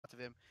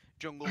him.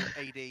 Jungle,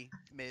 AD,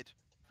 mid.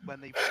 When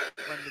they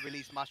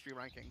released mastery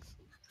rankings.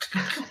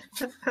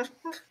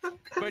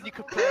 When you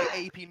could play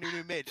AP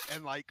Nunu mid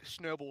and like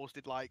snowballs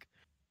did like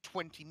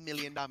 20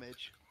 million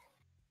damage.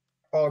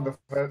 Oh, the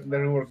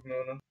rework,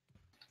 no.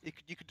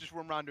 You could just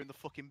run around doing the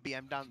fucking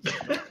BM dance and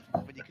stuff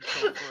when you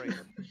control free.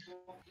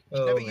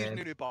 Oh, Never man. use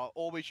Nunu bar.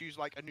 Always use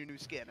like a Nunu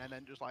skin and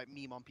then just like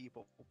meme on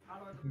people.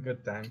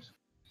 Good times.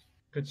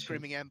 Good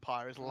Screaming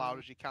Empire as loud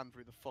as you can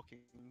through the fucking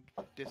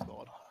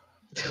Discord.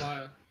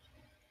 Flyer.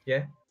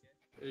 Yeah.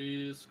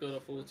 You got a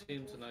full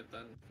team tonight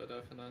then, for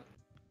definite.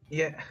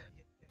 Yeah.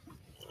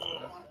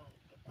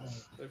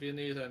 If you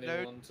need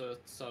anyone to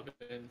sub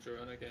in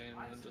during a game,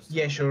 then just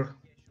Yeah, sure.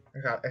 I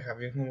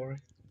have you, no worry.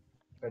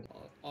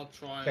 I'll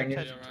try Can and you-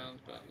 be around,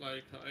 but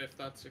like if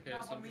that's the case,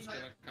 I'm just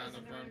gonna kind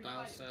of run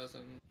downstairs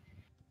and.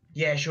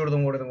 Yeah, sure.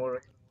 Don't worry.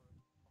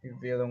 If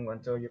you don't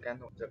want to, you can.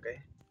 It's okay.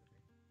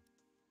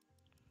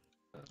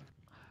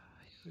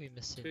 We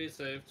missing. Be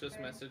safe. Just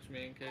message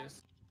me in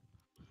case.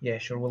 Yeah,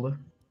 sure, will do.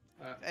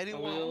 Are we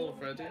all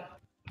ready?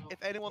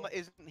 If anyone that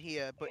isn't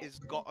here but has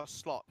got a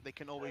slot, they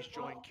can always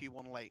join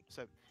Q1 late.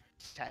 So,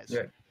 Tez.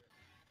 Yeah.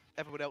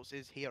 Everyone else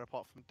is here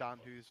apart from Dan,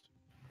 who's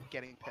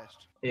getting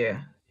pissed.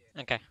 Yeah.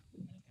 Okay.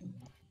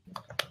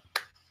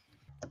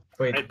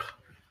 Wait,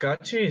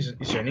 Gachi is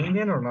joining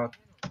again or not?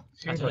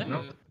 Seems like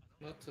don't no.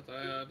 Not today,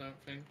 I don't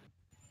think.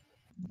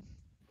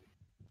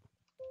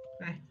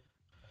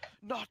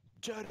 Not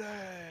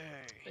today!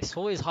 It's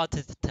always hard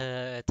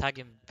to tag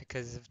him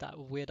because of that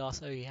weird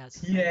ass O he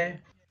has. Yeah.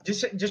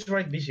 Just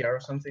write BCR or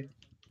something.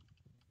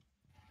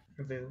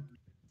 I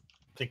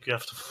think you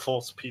have to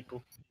force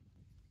people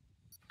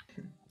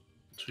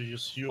to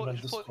use human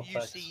Just put Discord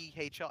tags.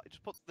 UCHR,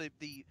 just put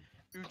the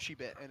Uchi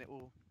bit and it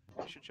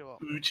should show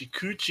up. Uchi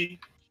Coochie.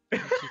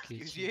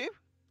 Excuse you?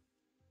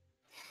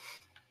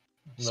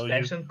 No, Spam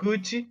you. some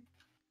Gucci.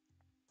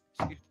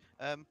 Excuse,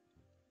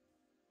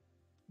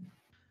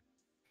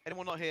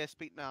 anyone not here,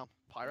 speak now.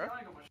 Pyro?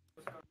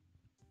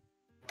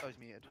 Oh, he's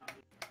muted.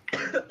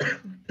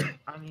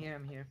 I'm here.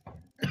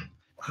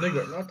 No,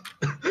 you're not.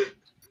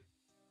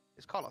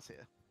 Is Carlos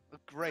here? Oh,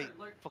 great.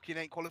 Fucking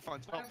ain't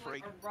qualifying top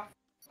 3.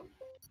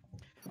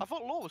 I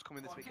thought Law was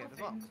coming this weekend as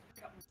well.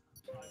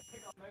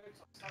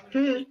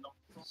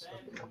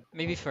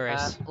 Maybe for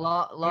us.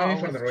 Law Maybe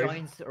for always the race.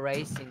 joins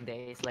racing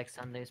days like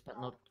Sundays, but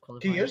not He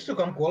qualifying. used to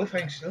come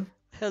qualifying still.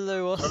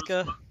 Hello,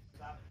 Oscar.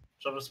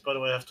 Travis, by the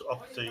way, I have to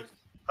update.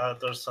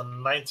 There's a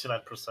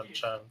 99%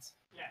 chance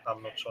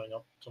I'm not showing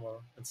up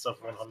tomorrow instead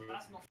of 100.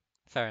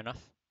 Fair enough.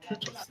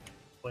 Just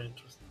quite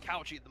interesting.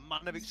 Couchy, the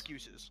man of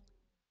excuses.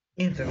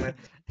 Internet.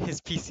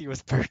 His PC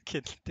was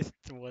broken this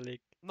morning.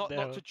 Not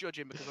No. to judge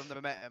him because I've never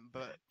met him,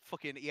 but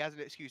fucking he has an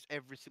excuse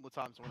every single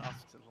time someone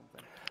asks him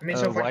something. I mean,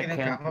 so far why he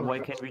didn't can't come. why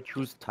can't we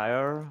choose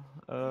tire?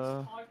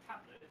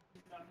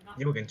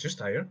 You can just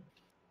tire.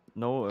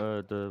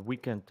 No, the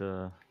weekend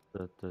the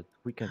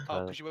weekend Oh,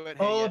 tire. because you weren't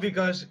here Oh, yet.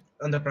 because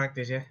on the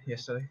practice, yeah,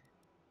 yesterday.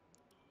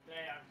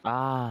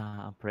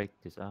 Ah,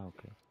 practice. Ah,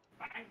 okay.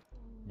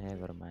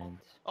 Never mind.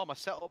 Oh, my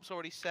setup's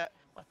already set.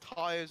 My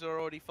tires are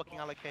already fucking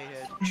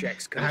allocated.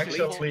 Checks complete.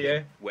 Actually,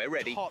 yeah, We're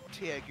ready. Top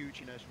tier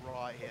Gucci-ness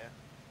right here.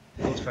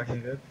 that's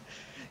fucking good.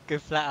 Go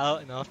flat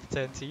out and after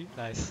turn 2.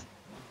 Nice.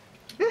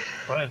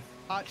 Fine.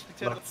 Actually,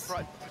 turn up the Let's-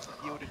 front.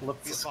 Yielded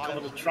Let's be cover the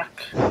violent.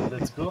 track.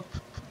 Let's go.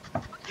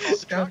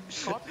 Track.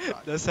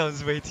 That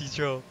sounds way too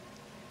troll.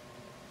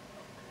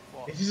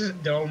 What? This is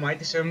the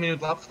almighty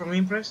 7-minute lap from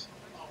Impress.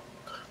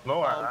 No,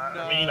 Oh,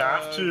 I mean I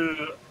have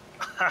to.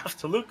 I have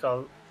to look.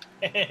 I'll.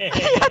 You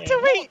had to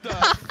wait!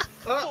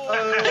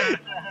 Uh-oh.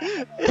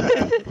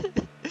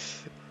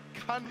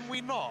 Can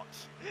we not?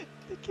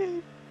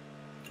 Okay.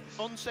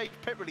 Unsafe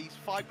pit release,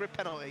 5 grid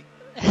penalty.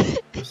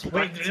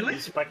 Wait, really?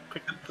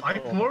 Pick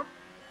 5 more?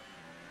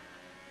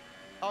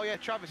 Oh yeah,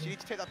 Travis, you need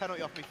to take that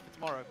penalty off me for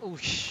tomorrow. Oh,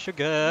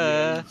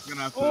 sugar.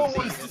 Oh,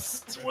 what is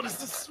this? What is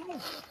this?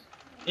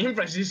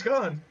 Impress is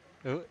gone.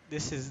 Oh,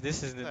 this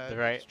isn't No, the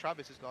right.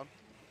 Travis is gone.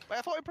 Wait,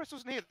 I thought Impress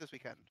wasn't here this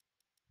weekend.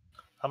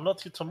 I'm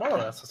not here tomorrow,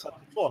 as I said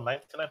before. 99%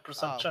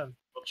 Oh. chance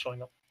not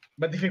showing up.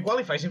 But if he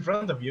qualifies in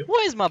front of you,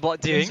 What is my bot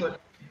doing? it's like-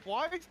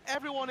 Why is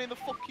everyone in the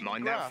fucking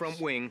Mind grass? that front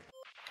wing.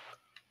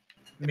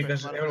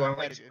 because Impress, everyone man,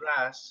 likes I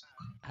grass.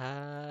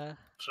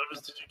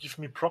 Travis, did you give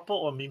me proper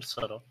or meme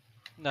setup?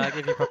 No, I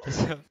gave you proper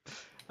stuff.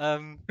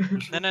 No.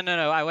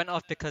 I went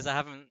off because I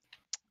haven't.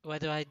 Where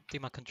do I do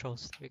my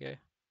controls? There we go.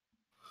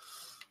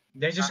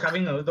 They're just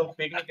having a little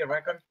picnic at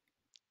record.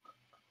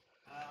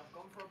 I've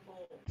gone for a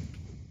ball.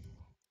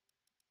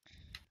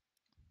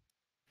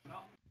 No,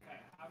 okay,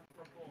 I'm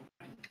for a ball.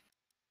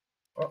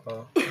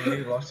 Uh-oh,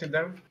 maybe lost it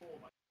there.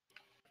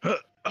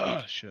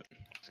 Ah, shit.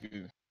 Excuse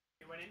me.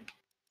 You went in?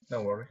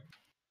 Don't worry.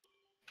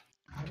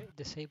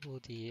 Disable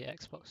the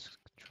Xbox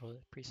controller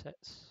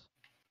presets.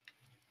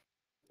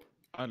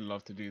 I'd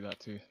love to do that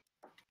too.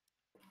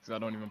 Because I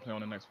don't even play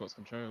on an Xbox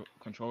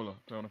controller. I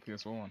play on a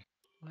PS4 one.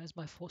 Where's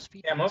my force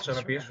feed? Yeah, I'm also on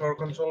a PS4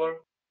 controller.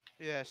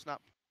 Yeah,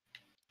 snap.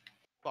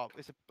 Well,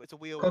 it's a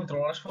wheel.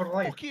 Controllers for What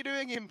life. the fuck are you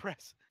doing,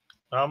 Impress?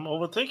 I'm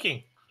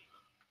overtaking.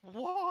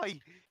 Why?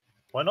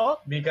 Why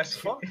not? Because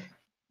Fun.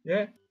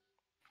 yeah.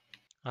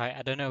 Alright,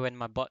 I don't know when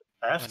my bot.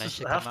 I have When I to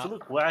should I have come to out.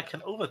 look where I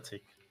can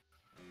overtake.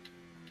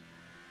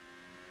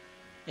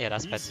 Yeah,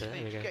 that's Easy. better. There Hey,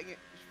 we he's go. getting it.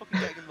 He's fucking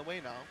getting in the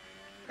way now.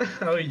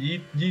 Oh,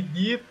 yeet, yeet,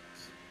 yeet.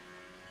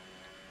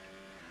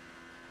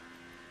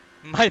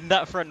 Mind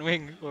that front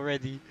wing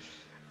already.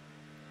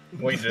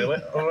 Wait, really?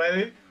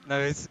 Already? No,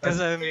 it's That's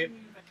because weird.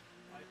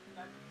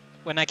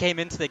 when I came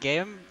into the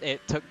game,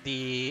 it took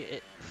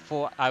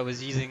for I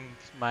was using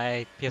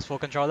my PS4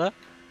 controller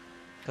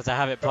because I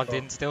have it plugged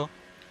in still.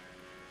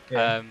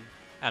 Yeah.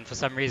 And for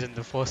some reason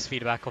the force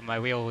feedback on my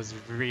wheel was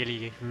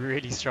really,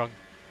 really strong.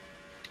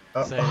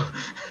 Oh, So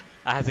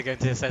I had to go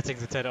into the settings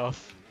to turn it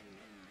off.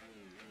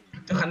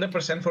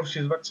 200% for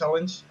feedback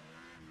challenge.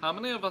 How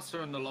many of us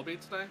are in the lobby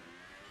today?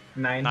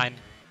 9. 9.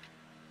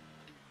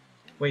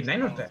 Wait,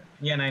 9 or 10?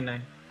 Yeah,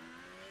 9.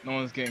 No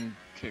one's getting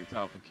kicked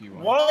out for Q1.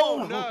 Whoa!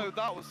 Oh no,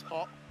 that was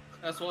hot.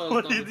 That's what I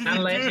What was did done. you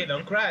Unless do? you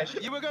don't crash.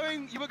 You were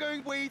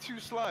going way too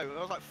slow. I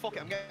was like, fuck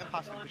it, I'm getting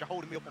past him because you're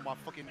holding me up on my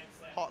fucking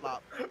hot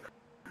lap.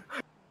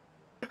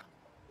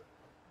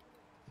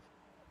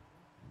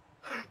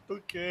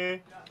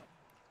 Okay.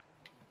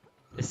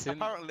 Listen,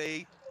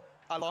 Apparently,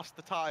 I lost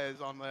the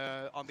tires on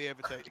the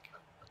overtake.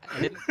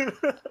 I didn't.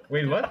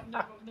 Wait, what?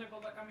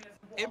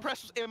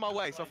 Impress was in my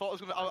way, so I thought I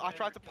was gonna. I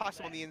tried to pass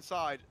him on the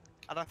inside,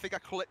 and I think I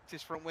clipped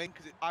his front wing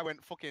because I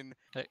went fucking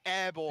Look,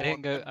 airborne. I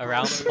didn't go and rolled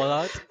around the over.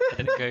 bollard. I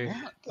didn't go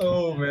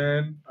Oh,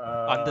 man.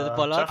 under the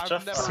bollard. Jeff,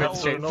 I've never I Straight, have rolled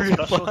straight no through the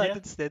special bollard here.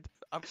 instead.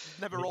 I've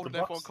never Need rolled the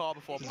an box. F1 car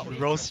before. Just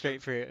Apparently. roll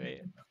straight through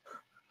it.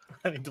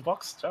 I need the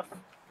box, Jeff.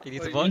 You need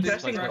to Wait, box.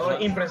 Interesting box, or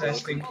box.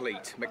 impressing?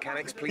 Complete.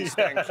 Mechanics, please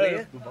Yeah, stand clear.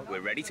 it's the box. We're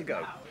ready to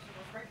go.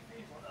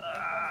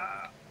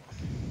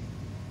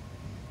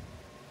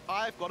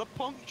 I've got a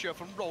puncture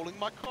from rolling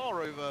my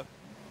car over.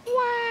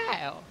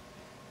 Wow.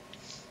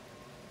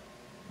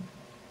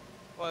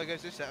 Well, there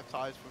goes this set of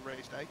tyres for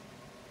race day.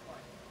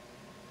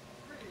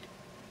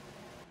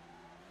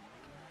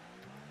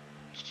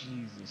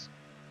 Jesus.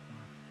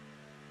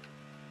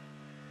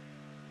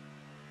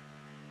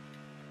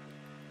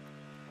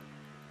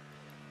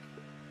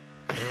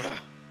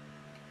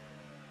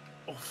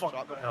 Oh fuck!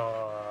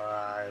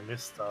 I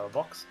missed the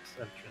box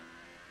entry.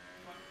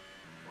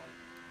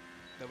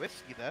 No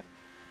whiskey there.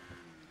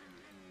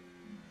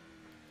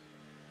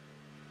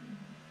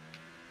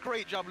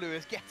 Great job,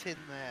 Lewis. Get in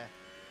there.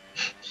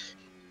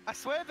 I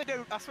swear they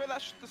don't. I swear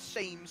that's just the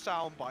same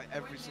soundbite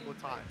every single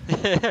time.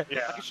 Yeah.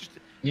 Like it's just.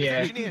 Yeah. The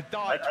engineer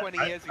died 20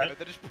 years ago.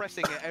 They're just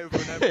pressing it over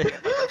and over again.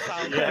 Like the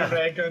sound. Yeah. I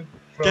reckon.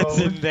 Gets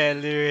Bro. in there,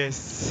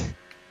 Lewis.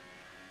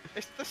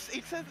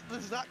 He said the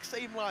exact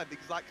same line, the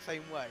exact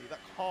same way. That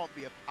can't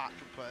be an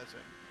actual person.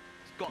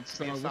 It's got It's,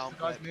 to be a what's the sound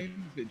guy's clip.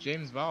 name? Is it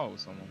James Val or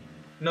someone?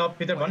 No,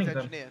 Peter Well, he's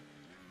Bonington. engineer.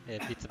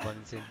 Yeah, Peter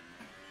Bonington.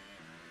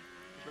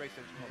 He's race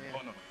engineer.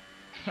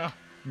 Oh no.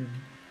 Mhm.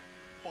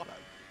 Bono,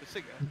 the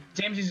singer.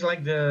 James is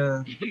like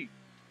the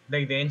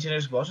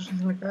engineer's boss or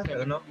something like that. I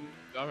don't know.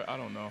 I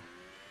don't know.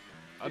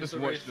 I He's just a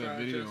watched the race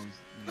videos. strategist.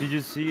 Did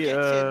you see Get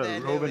in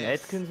there, Robin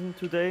Lewis. Atkinson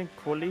today,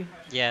 Quali?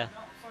 Yeah,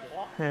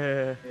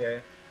 Yeah.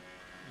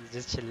 he's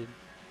just chilling.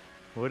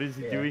 What is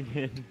he Yeah. doing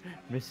in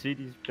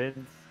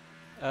Mercedes-Benz?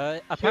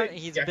 Apparently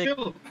he's Yeah, a big I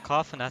feel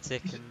car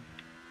fanatic and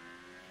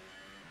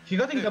he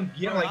got in some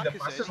gear Rowan like the Atkinson,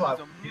 fastest he's lap.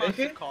 a Didn't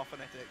he? massive car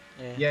fanatic.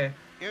 yeah. Yeah.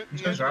 He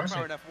It's owns a Ramsey.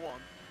 McLaren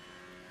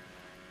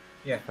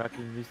F1.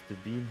 Fucking Mr.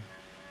 Bean.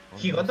 on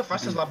He got the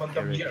fastest Mercedes lap on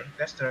Top garage. Gear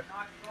test track.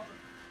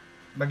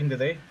 Back in the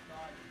day.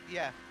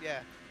 Yeah,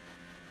 yeah.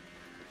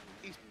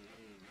 His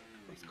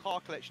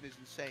car collection is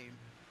insane.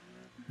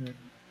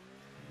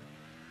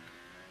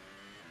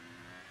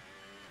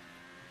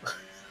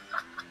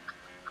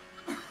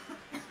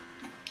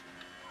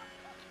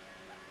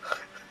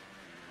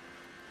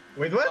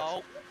 Wait, what?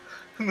 Oh,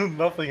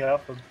 Nothing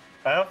happened.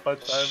 I have my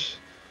time.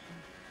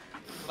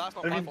 that's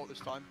not I my mean- fault this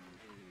time.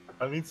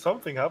 I mean,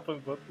 something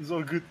happened, but it's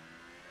all good.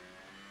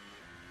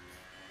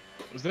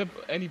 Was there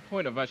any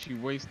point of actually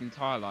wasting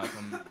tire life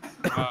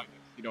on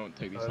you don't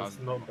take these tires? There's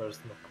no point.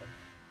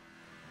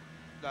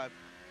 No.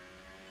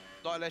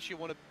 Not unless you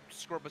want to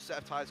scrub a set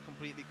of tyres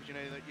completely because you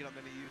know that you're not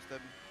going to use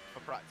them for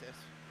practice.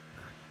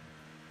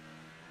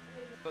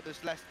 But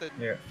there's less than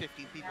Yeah.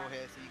 15 people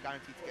here, so you're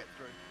guaranteed to get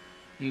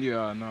through.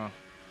 Yeah, no.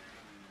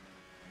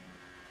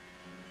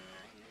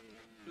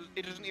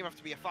 It doesn't even have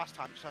to be a fast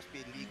time, it just has to be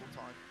a legal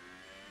time.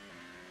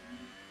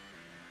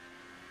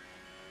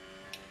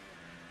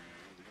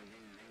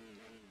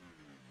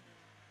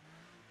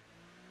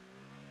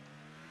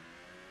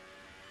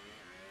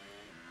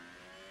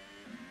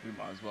 We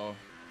might as well.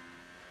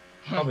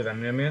 I'll be there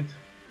in a minute.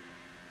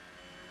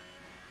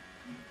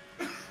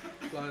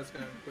 Flyer's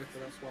going quicker,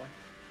 that's why.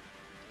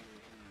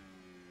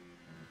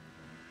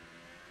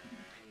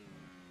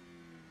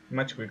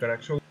 Much quicker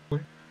actually.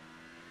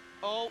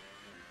 Oh!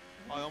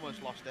 I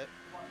almost lost it.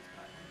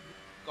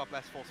 God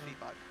bless force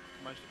feedback.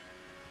 Managed to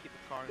keep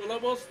the car in. Well,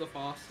 I was the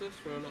fastest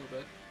for a little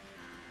bit.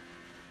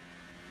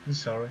 I'm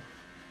sorry.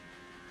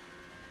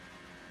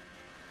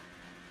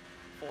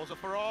 Forza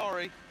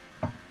Ferrari!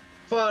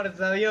 Forza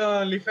the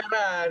only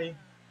Ferrari.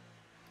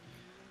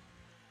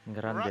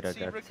 Grandi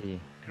Grazie, ragazzi.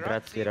 grazie,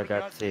 Grazie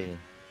ragazzi.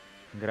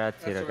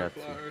 Grazie That's what ragazzi.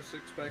 players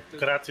expected.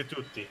 Grazie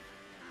tutti.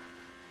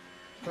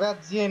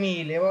 Grazie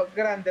mille,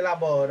 grande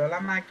lavoro, la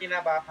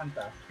macchina va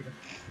fantastica.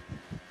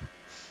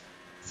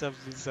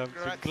 Something.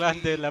 Grazie,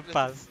 Grande la little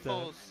pasta.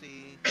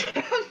 pussy.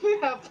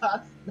 La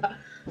pasta.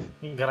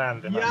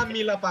 Grande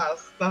Yummy la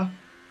pasta.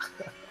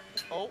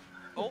 Oh,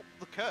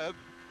 the curb.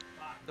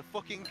 The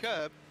fucking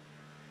curb.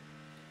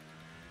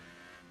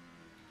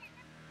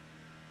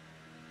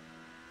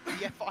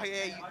 The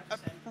FIA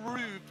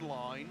approved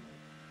line.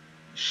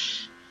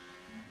 Shh.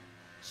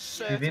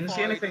 Certified didn't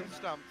see anything. and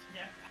stamped.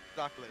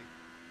 Exactly.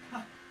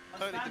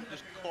 Totally could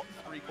just cut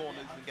 3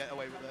 corners and get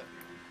away with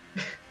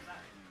it.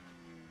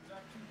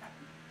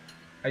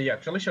 Are you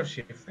actually short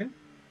shifting?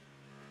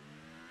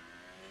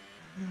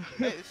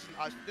 Hey, this is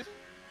nice.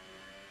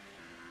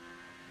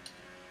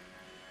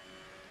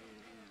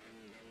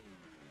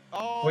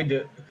 Oh, Wait,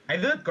 I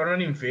did the corner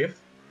in 5th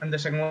and the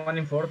second one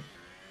in 4th.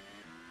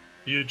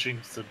 You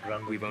jinxed it,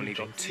 Brandon. We've only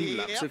got 2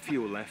 laps of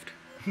fuel left.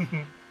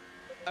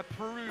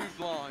 approved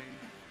line.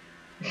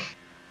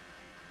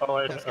 Oh,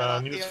 Let's get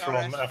that news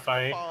from DRS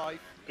FIA. 5.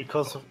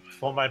 Because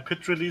for my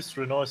pit release,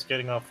 Renault is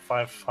getting a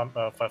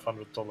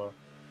 $500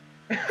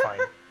 fine.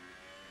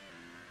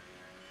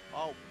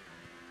 Oh,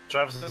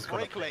 Travis the is gonna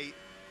brake late.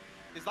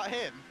 Is that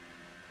him?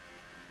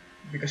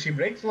 Because he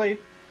breaks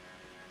late.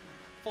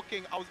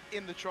 Fucking, I was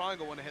in the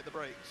triangle when I hit the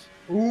brakes.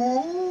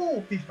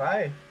 Ooh,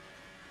 P5.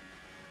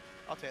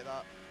 I'll take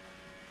that.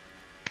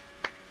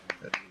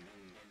 No,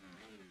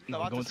 No, I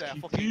we're have to going say, to I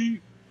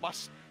keep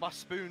fucking, my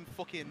spoon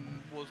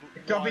fucking was.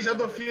 Copies lying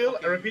out of fuel.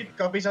 fucking- Repeat,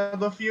 copies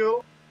out of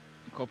fuel.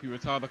 Copy,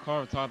 retire the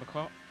car, retire the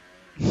car.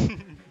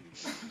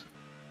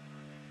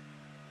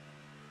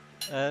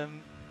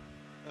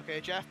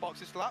 Okay, Jeff, box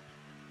this lap.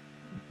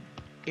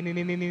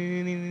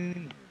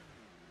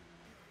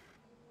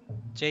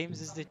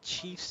 James is the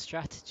chief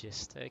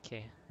strategist.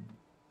 Okay.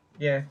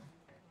 Yeah.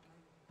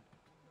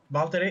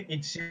 Valtteri,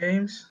 it's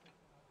James.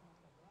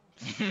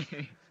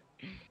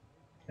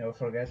 Never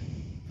forget.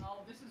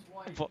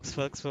 Box.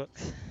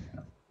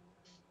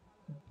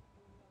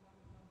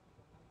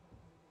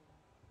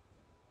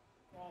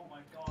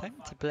 Time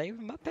to play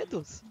with my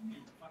pedals.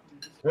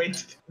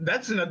 Wait,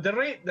 that's not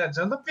that's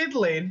not the pit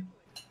lane.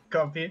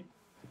 Copy.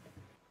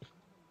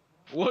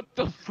 What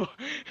the fuck?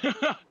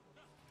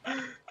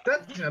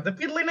 That's not the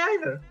pit lane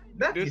either.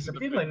 That This is a is the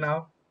pit pit lane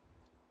now.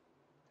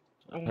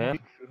 Oh Yeah. my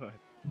god.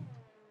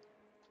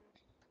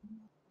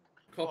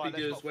 Copy Alright,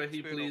 let's goes not where fuck he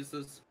spoon up.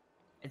 pleases.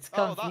 It's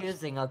Oh, that's-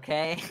 confusing,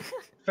 okay?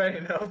 Fair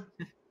enough.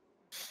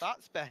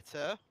 That's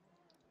better.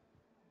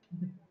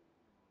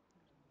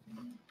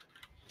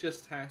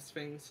 Just has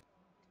things.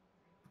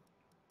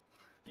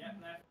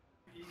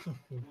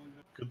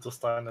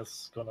 Günther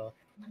is gonna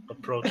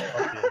approach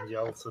Poppy and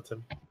yells at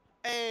him.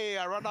 Hey,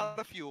 I ran out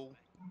of fuel.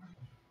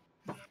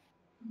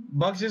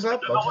 Box is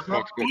up. Box is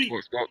up.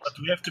 But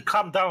we have to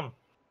calm down.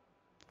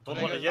 Don't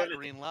There want to goes yell that at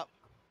green lap.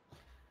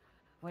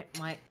 Wait,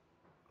 my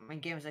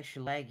game is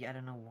actually laggy. I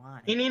don't know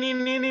why.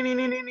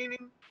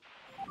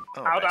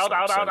 Our Out, best out,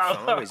 lap out, so out,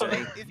 out, far is out. a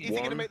Is he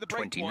gonna make the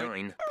break point?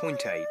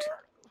 1:29.8.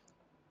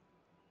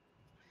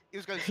 He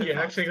was going so You're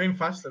fast. actually going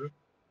faster.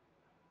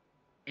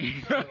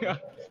 I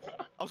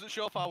wasn't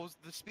sure if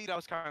the speed I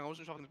was carrying. I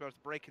wasn't sure if I was going to be able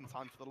to brake in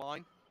time for the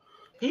line.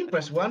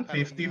 Impress Anyone tell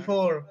me,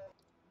 154.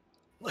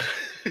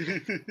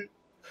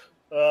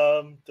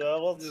 There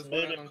was Just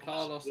maybe waiting on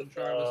Carlos and with,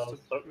 Travis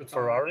to retire.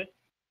 Ferrari.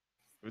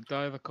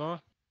 Retire the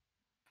car.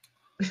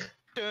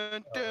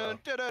 Dun, dun,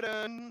 dun, dun,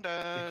 dun, dun,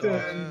 Dun,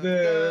 dun,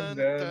 dun,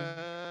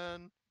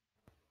 dun.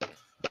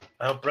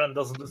 I hope Brand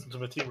doesn't listen to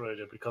my team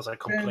radio because I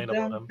complain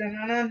about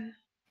him.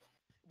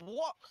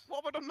 What?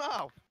 What have I done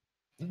now?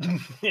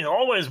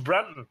 Always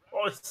Brandon.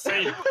 Always the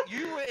same.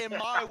 You were in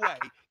my way.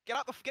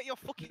 Get your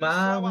fucking My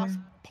slow ass way.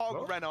 Pog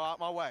No. Renault out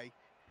my way.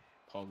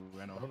 Pog I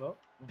Renault. don't know.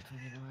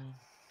 129.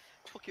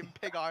 Fucking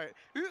pig eye.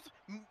 Who's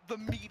the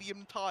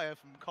medium tire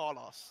from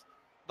Carlos?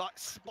 That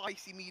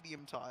spicy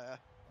medium tire.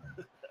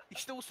 He's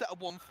still set at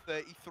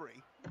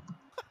 133.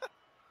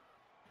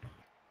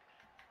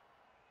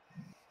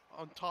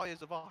 On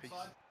tires of ice.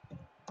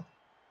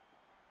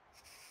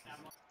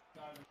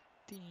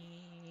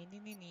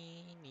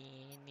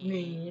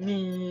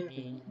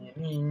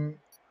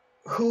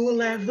 Who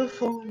left the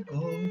phone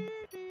call?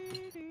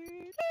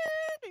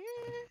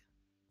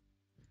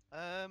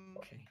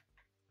 Okay.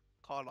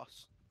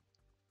 Carlos.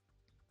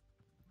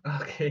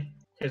 Okay,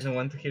 he doesn't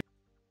want to hear.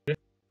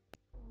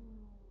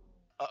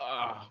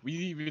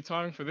 We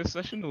retiring for this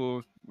session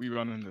or we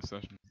running this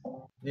session?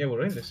 Yeah,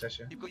 we're in this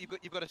session.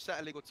 You've got to set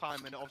a legal time,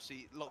 and it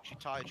obviously locks your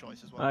tire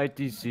choice as well.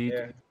 ITC.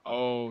 Yeah.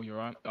 Oh, you're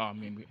right. Oh, I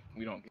mean,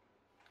 we don't get.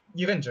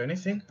 You can join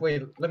anything.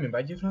 Wait, let me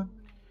invite you now.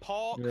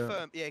 Park Yeah.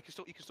 firm. Yeah, you can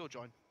still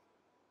join.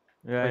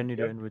 Yeah, I Wait, need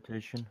yep. an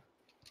invitation.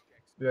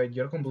 Wait,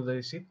 you're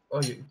completely sick?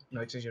 Oh,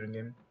 no, it says you're in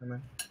game. Never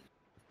mind.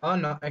 Oh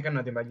no, I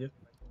cannot invite you.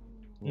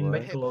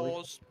 Invite Hit to lobby.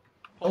 pause.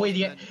 Oh wait, and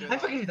yeah, then do I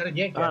that. fucking retarded.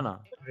 Yeah, Ah, no.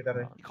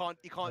 retarded. You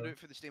can't do it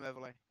through the Steam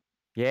overlay.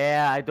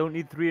 Yeah, I don't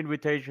need 3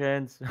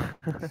 invitations.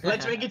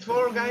 Let's make it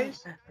 4,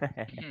 guys.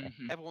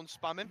 Everyone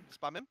spam him.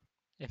 Spam him.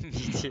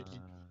 Immediately.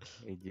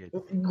 Idiot.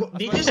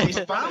 Did you say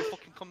spam? Renault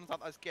fucking comes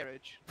out as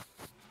garage.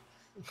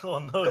 Oh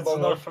no, Come it's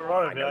on, not Wolf.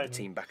 Ferrari I know the behind me.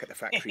 team back at the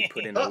factory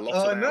put in a lot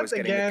Uh-oh, of not hours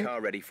getting again. the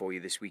car ready for you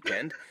this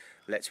weekend.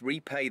 Let's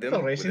repay them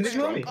Little with race in a this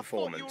strong movie. I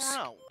thought you performance.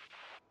 were out.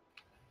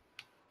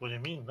 What do you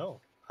mean? No,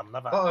 I'm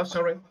never. Oh,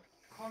 sorry.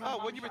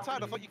 Oh, when you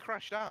retired, I thought you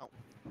crashed out.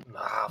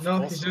 Nah, of No,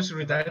 course he's not. just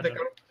retired the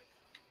car.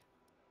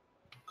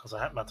 Because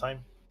I had my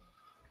time.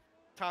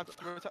 Time to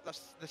retire.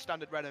 That's the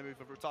standard Renault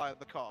move of retire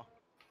the car.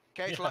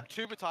 Okay, so Yeah. lap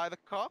 2, retire the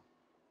car.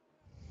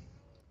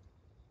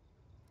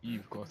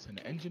 You've got an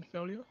engine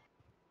failure?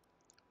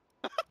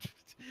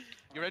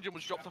 Your engine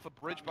was dropped off a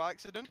bridge by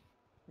accident.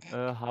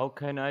 How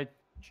can I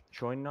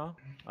join now?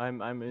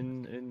 I'm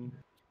in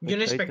You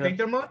need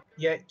spectator mode?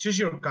 Yeah, choose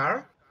your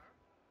car.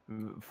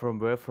 From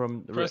where?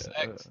 From Press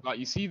X. Like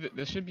you see that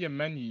there should be a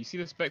menu. You see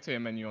the spectator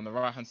menu on the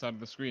right hand side of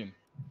the screen.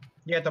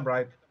 Yeah, top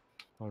right.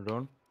 Hold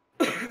on.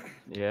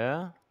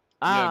 Yeah.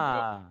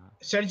 Yeah,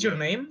 Search your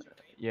name.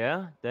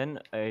 Yeah. Then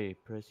I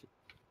press.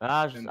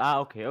 Then-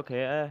 Okay.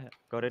 Okay.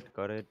 Got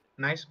it.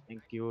 Nice.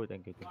 Thank you.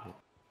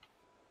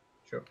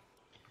 Sure.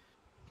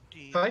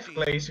 5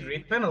 place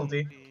grid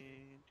penalty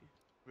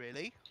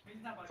Really?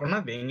 for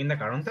not being in the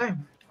car on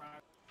time.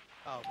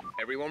 Oh.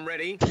 Everyone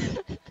ready?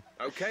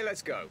 Okay,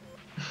 let's go.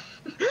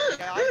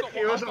 Yeah, I've got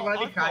He was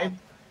already hyped.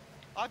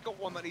 I've got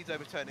one that needs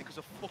overturning because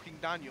of fucking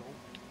Daniel.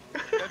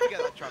 Don't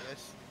forget that,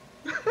 Travis.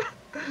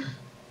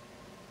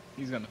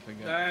 He's gonna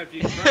forget. No, if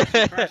you crash,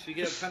 you crash. You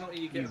get a penalty.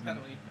 You get a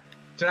penalty.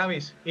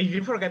 Travis, if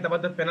you forget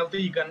about that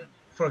penalty, you can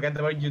forget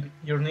about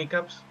your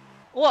kneecaps.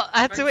 What? I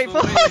had to wait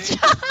Thanks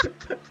for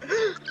for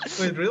what?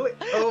 Wait, really?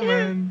 Oh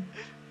man.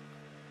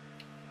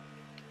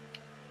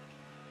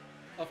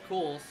 Of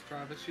course,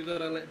 Travis. You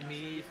gotta let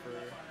me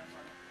through.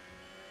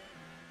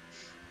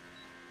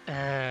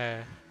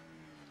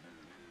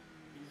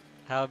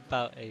 How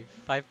about a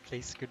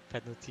 5-place grid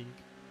penalty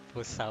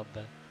for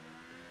Sauber?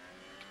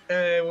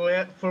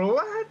 For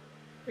what?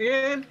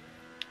 Yeah.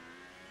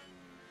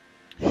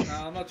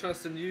 Nah, I'm not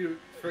trusting you,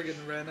 friggin'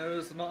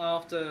 Renaults. Not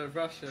after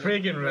Russia. Friggin'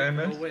 breaking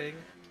Renaults. the wing.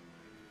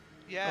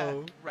 Yeah,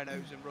 Oh.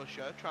 Renault's in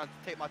Russia, trying to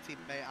take my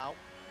teammate out.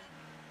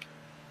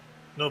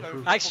 No No,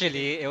 proof.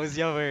 Actually, it was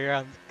the other way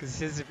around because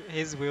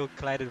his wheel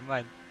collided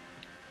mine.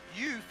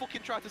 You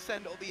fucking tried to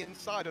send it up the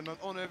inside on an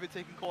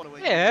overtaking corner.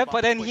 Where you Yeah, were about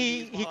but then 20 he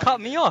meters behind cut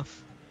it. me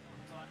off.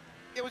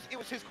 It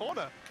was his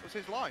corner. It was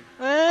his line.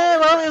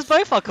 Well, it was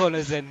both our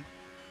corners then.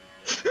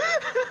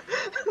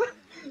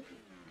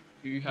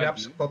 Who had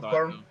Grabs you?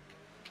 popcorn. Like,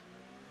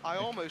 I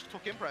almost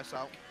took Impress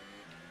out,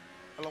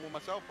 along with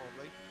myself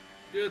probably,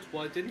 Good.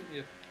 Why didn't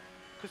you?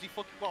 because he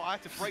fucking. Well, I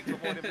had to brake to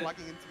avoid him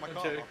lagging into my I'm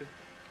car. joking.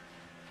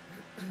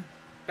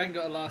 Ben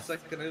got a last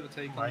second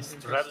overtake. My on strat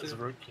Impress is too.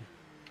 working.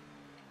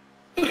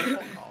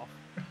 Fuck off.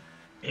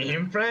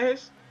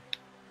 Impress?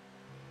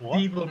 What?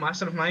 The evil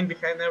mastermind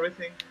behind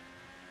everything.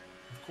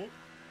 Of course.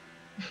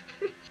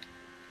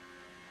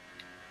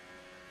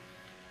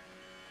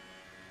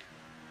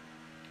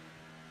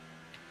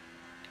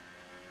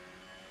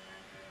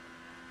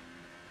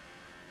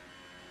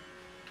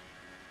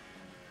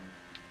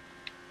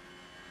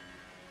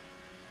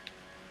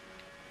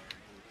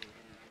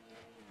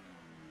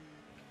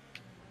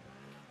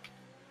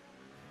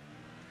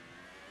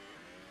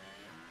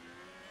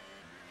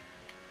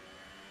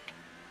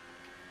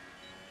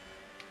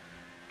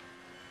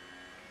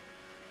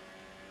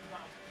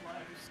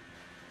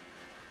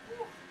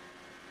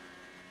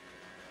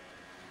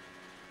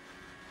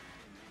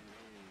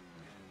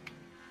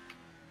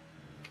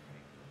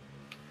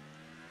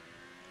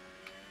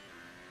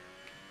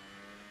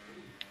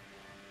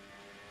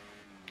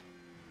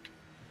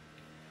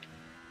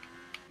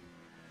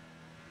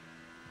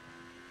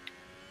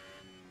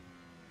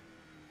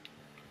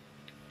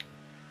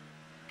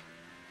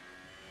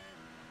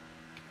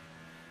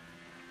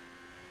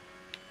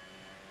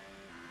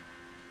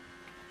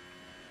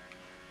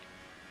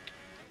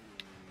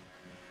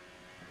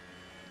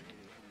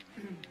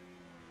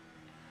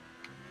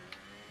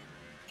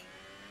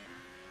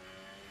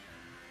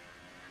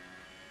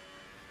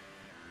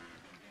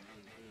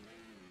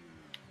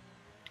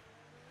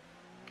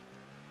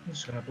 I'm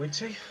just gonna play it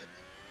safe.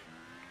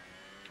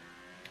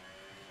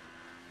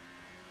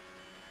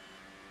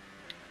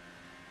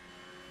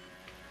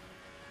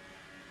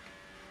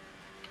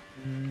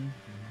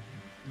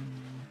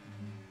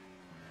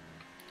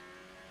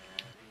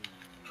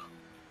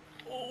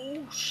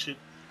 Oh shit.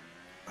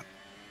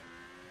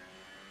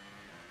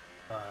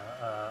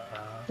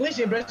 Please,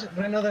 Impress,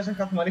 Renault doesn't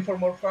have money for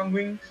more front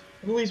wings.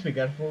 Please be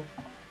careful.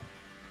 I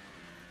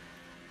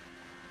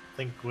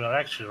think we are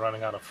actually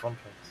running out of front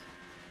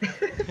wings.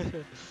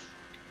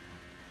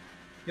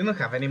 You don't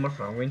have any more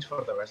front wings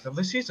for the rest of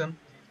the season.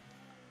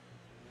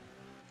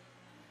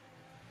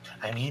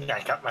 I mean,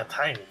 I got my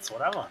time. It's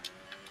whatever.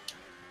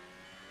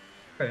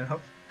 Fair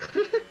enough.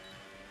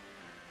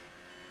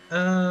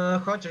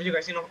 Hodge, are you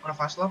guys in on a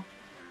fast lap?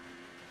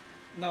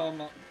 No, I'm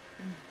not.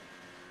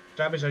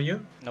 Travis, are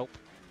you? Nope.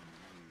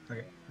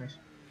 Okay, nice.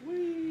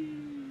 Whee!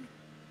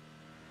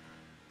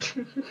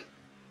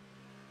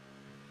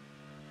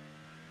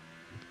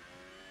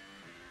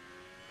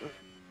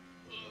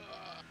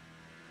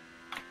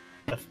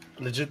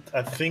 Legit,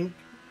 I think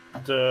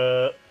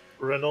the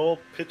Renault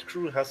pit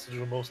crew has to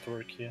do most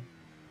work here.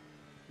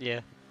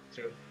 Yeah.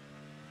 True.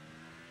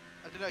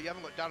 I don't know, you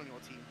haven't got Dan on your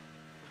team.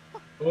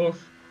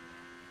 Oof.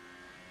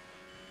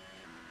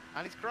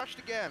 And he's crashed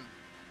again.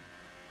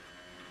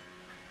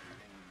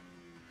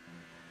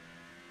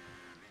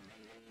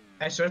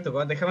 I swear to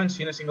God, I haven't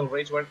seen a single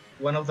race where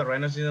one of the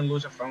Renos didn't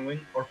lose a front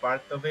wing or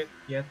part of it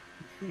yet.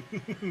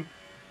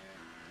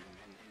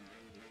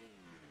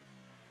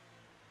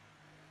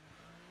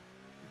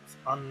 It's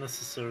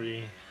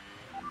unnecessary.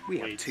 We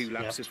have Wait, 2 we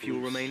laps have of to fuel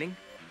lose. remaining.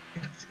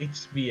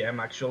 It's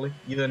BM actually.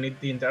 You don't need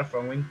the entire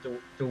front wing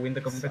to win the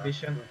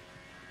competition.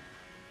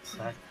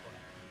 Exactly.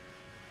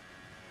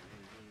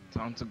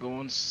 Time to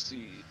go and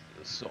see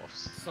the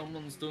softs.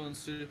 Someone's doing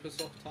super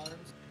soft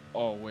tires.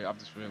 Oh wait, I've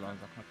just realised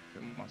I can't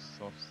fit my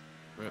softs.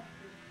 Rip.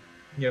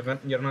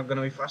 You're not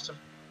gonna be faster.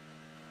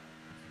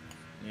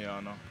 Yeah,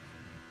 I know.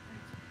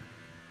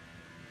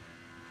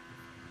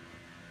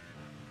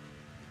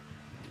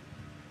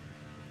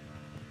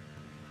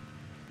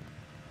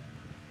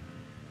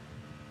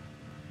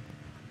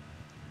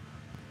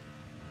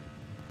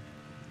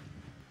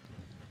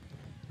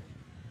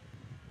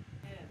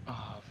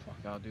 Ah,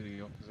 fuck, I'll do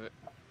the opposite.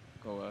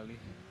 Go early.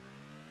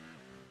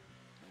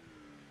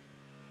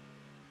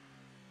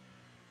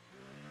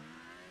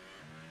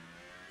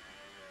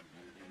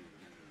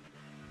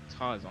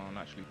 Tires aren't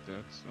actually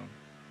dead, so.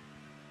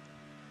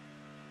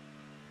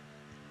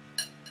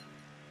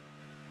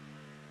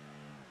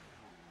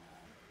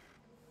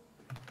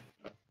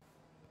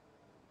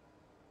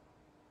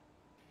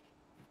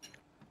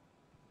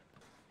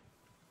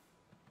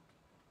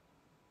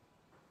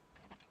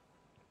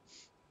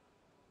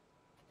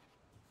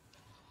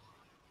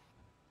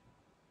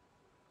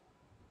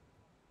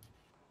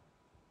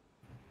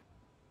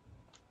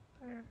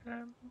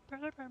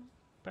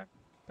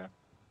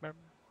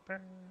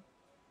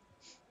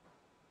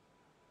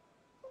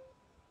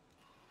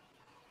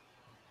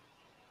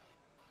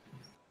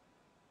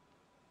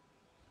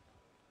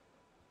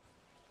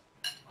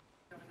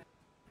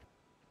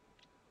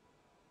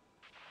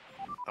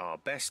 Our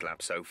best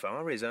lap so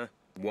far is a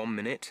 1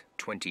 minute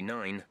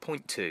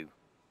 29.2.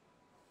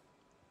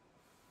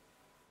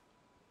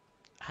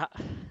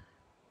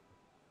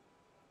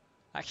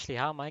 Actually,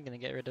 how am I gonna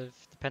get rid of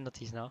the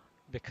penalties now?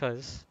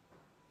 Because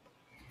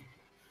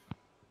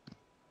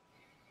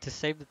to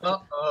save the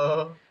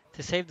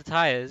to save the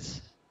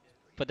tires,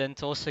 but then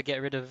to also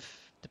get rid of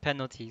the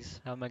penalties,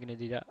 how am I gonna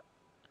do that?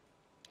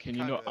 Can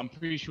you not? I'm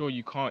pretty sure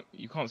you can't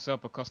set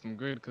up a custom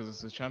grid because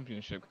it's a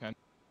championship, can you?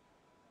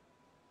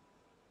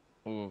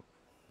 Or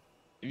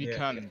if you Yeah.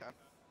 can,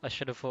 I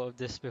should have thought of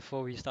this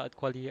before we started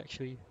quali.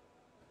 Actually,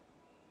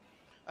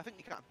 I think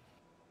you can.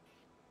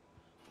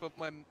 But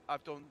when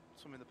I've done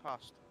some in the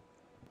past.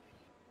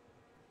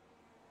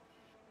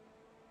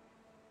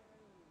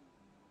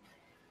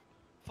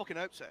 Fucking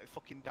hope so,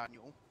 fucking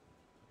Daniel.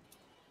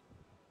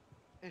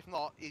 If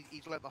not,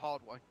 he's learnt the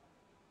hard way.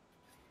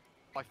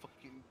 By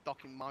fucking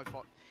docking my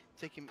fault,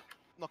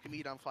 knocking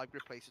me down 5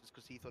 grid places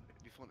because he thought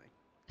it'd be funny.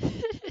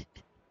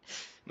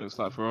 looks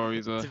like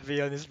Ferrari's to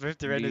be honest, both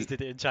the Renners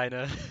did it in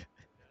China.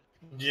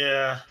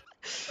 Yeah,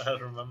 I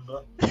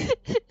remember.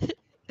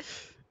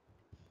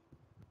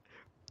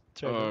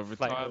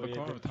 Retire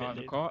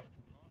the car.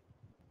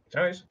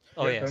 Travis,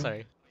 Oh your yeah, turn.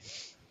 sorry.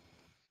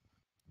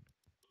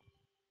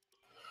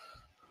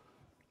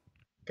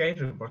 Okay,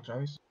 report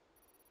Travis.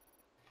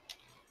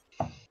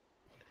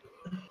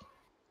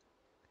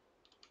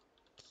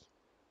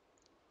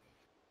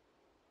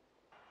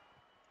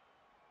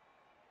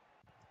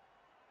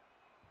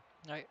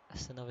 Right,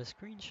 that's another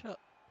screenshot.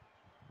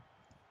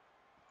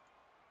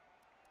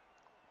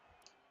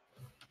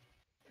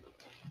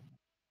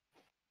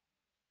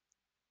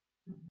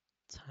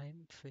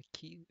 Time for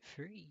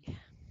Q3.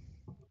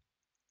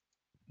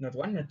 Not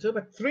 1, not 2,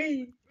 but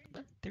 3.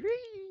 But 3.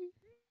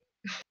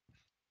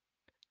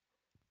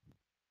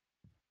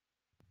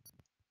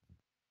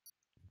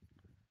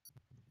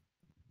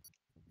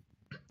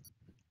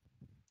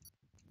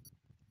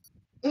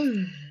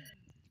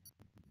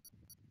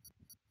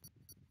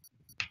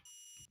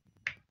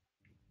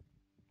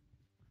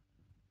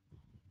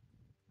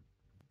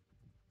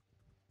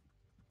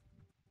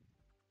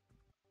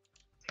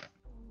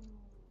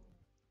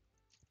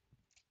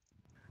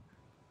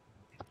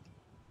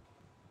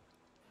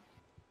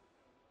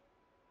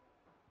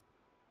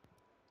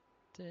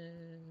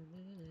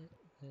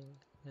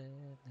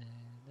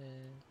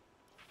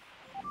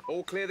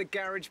 All clear the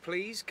garage,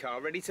 please.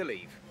 Car ready to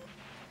leave.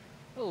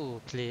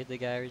 Oh, clear the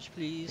garage,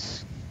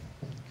 please.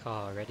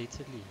 Car ready to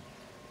leave.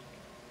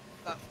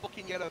 That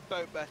fucking yellow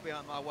boat better be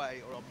out of my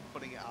way, or I'm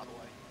putting it out of the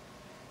way.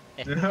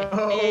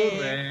 Oh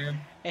man.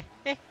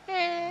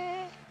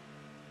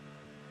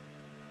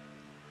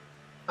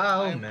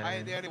 Oh man. I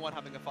ain't the only one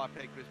having a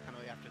 5k cruise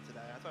penalty after today.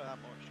 I tell you that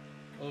much.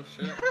 Oh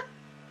shit.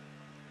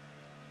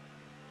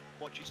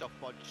 Watch yourself,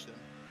 Bodgson.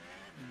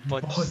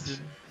 Bodgson.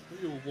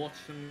 You were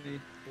watching me.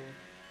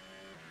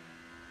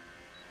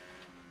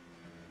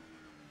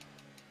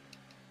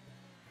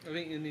 I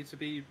think you need to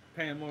be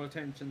paying more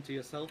attention to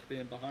yourself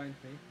being behind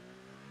me.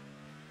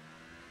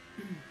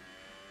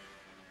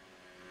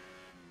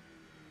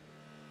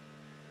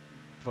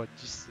 What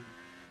you see?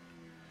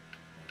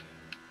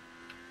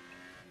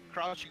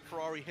 Crouching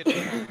Ferrari hidden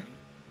behind.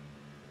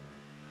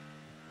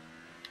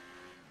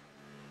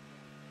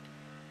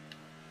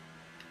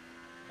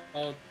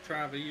 Oh,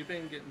 Trav, you've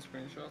been getting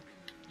screenshots.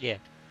 Yeah.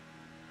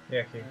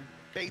 Yeah, okay.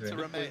 Beta Good.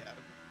 Romeo.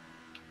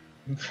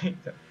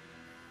 Beta.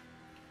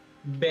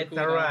 We'll go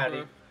down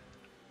Betarari. for-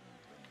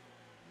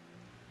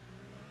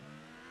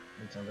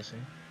 It's not the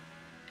same.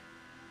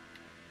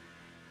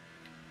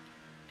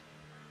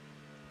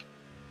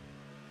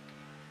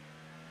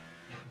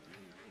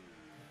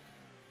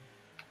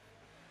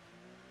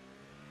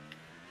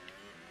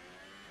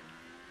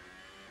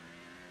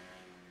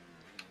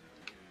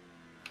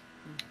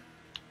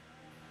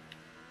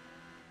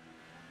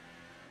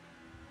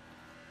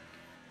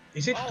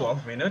 Is it Oh.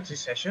 12 minutes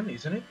this session,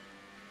 isn't it?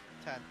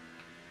 10.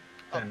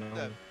 10, Oh, no.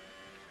 no.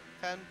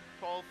 10,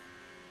 12.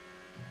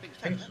 I think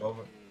it's I 10. think it's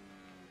 12.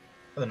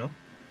 I don't know.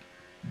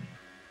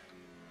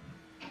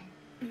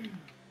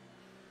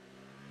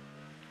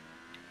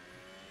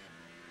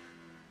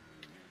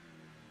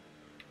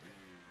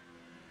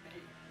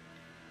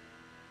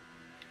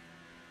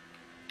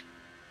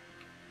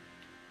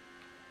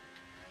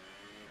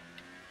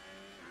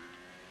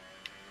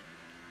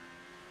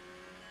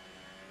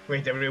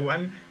 Wait,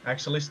 everyone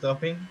actually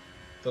stopping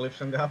to lip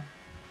sync up?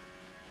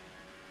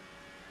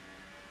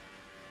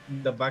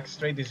 The back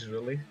straight is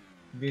really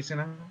busy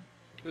now.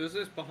 Who's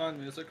this behind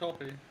me? Is it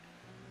Copy?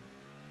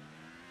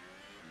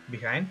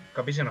 Behind?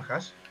 Copies in a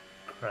hash?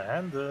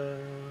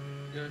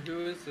 Brandon. Yeah,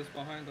 who is this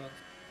behind us?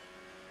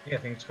 Yeah, I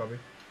think it's copy.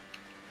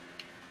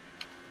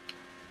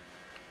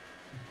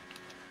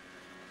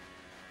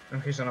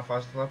 And he's on a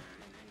fast lap.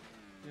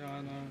 Yeah,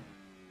 I know.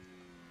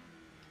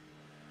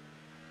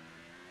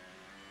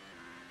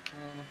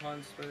 I'm on a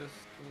fine space.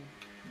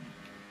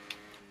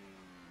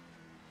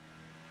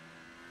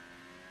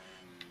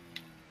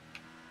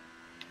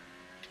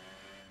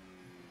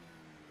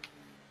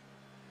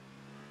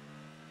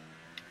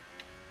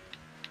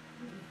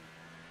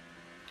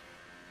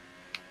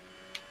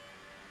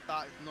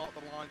 That is not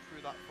the line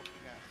through that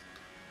fucking S.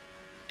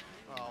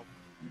 Oh.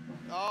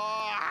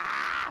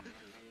 Ah!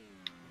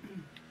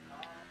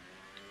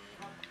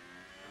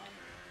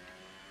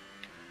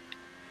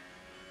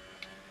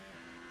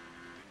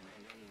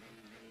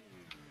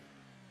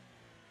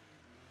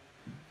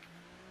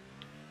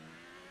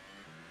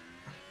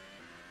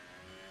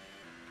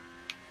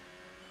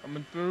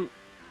 Coming through.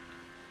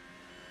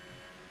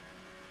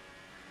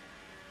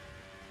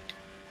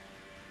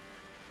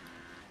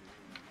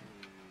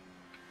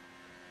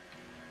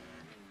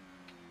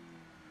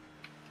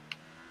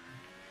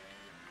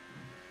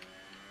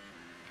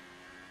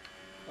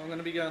 I'm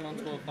gonna be going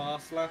onto a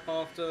fast lap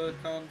after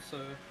con,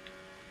 so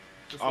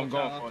just I'm watch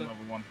going out for after.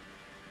 another one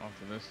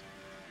after this.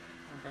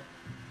 Okay.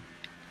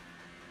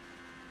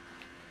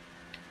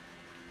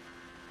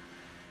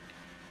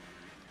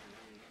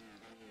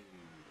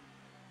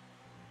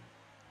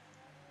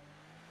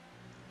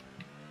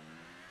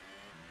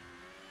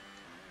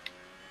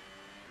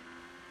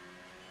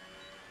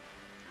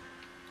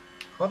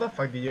 How the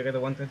fuck did you get a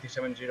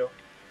 127.0?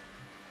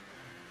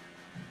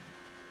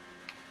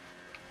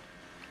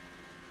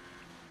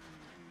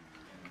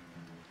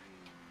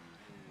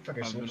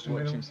 Fucking I've slopes been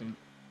in watching some.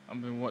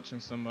 I've been watching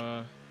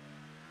some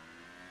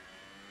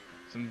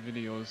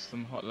videos,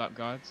 some hot lap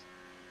guides.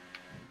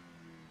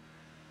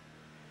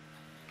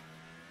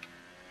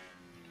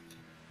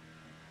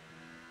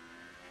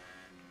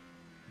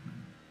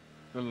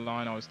 The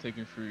line I was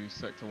taking through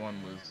Sector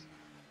 1 was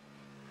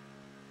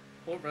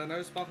What,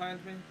 Renault's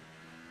behind me?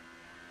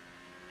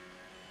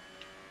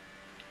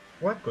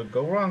 What could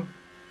go wrong?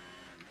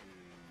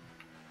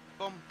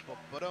 Bum, bum,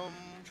 ba-dum.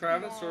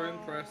 Travis or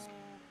Impress?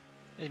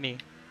 It's me.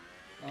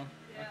 Oh,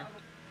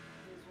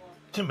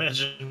 okay.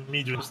 Imagine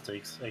me doing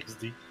mistakes,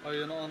 XD. Oh,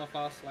 you're not on a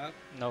fast lap?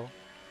 No.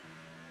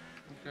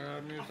 Okay, I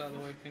moved out of the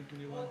way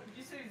thinking you were.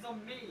 You said it's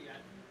on me,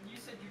 and you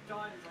said you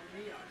died is on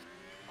me. Okay.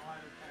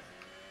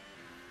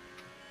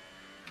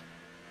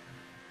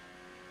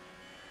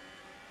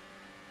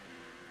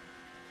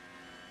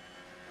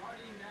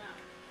 Starting now.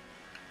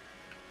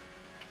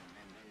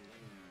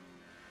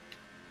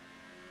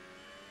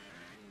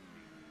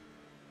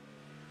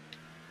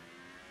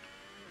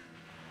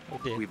 Oh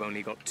dear. We've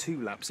only got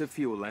 2 laps of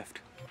fuel left.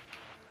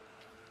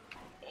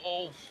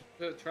 Oh,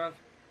 shit, Trav.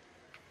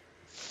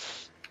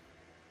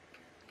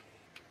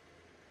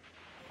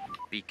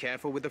 Be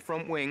careful with the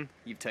front wing,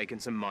 you've taken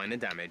some minor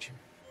damage.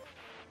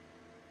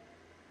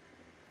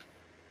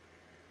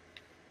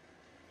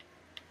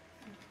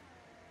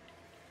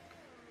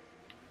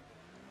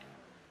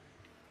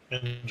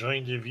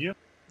 Enjoying the view?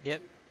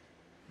 Yep.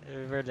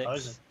 Verdicts.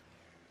 Nice.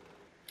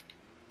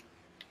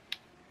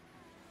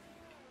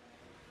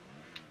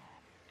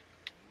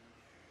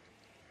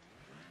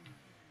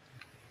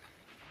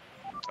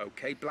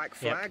 Okay, black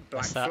Yep, flag,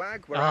 black that's that.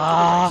 flag. We're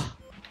out of the race.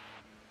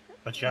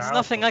 But you're There's out,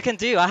 nothing though. I can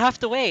do. I have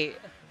to wait.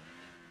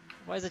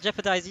 Why does it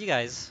jeopardize you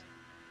guys?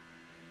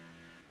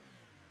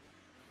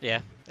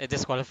 Yeah, it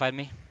disqualified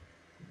me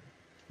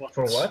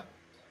For what?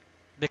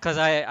 because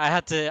I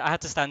had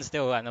to stand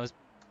still and I was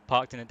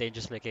parked in a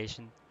dangerous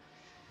location.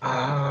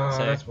 Ah,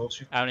 So that's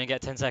bullshit. I only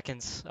get 10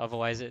 seconds.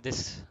 Otherwise, it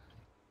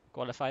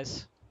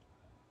disqualifies.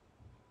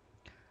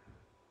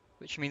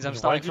 Which means I'm Why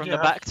starting did from you the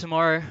have? back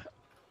tomorrow.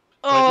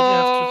 Why did you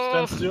have to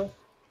stand Oh, still?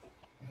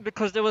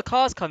 because there were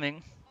cars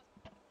coming.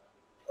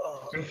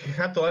 You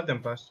had to let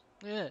them pass.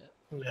 Yeah.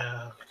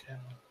 Yeah. Okay.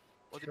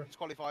 What did it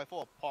disqualify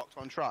for? Parked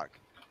on track.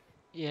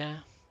 Yeah.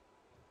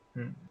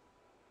 Hmm.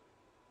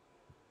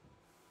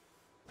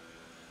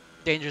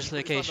 Dangerous It's not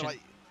even location. like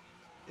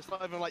it's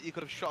not even like you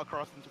could have shot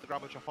across into the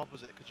grabber shop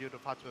opposite because you'd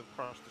have had to have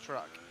crossed the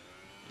track.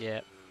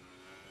 Yeah.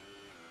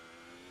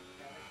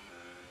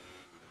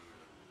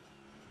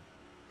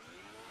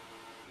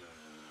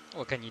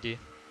 What can you do?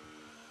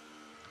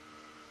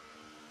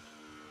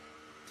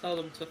 Tell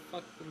them to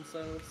fuck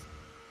themselves.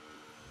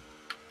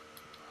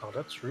 Oh,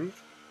 that's rude.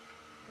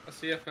 I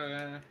see if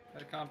I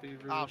can't be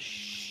rude. Oh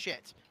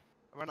shit!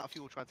 I ran out of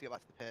fuel trying to get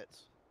back to the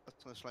pits.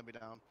 That's gonna slow me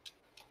down.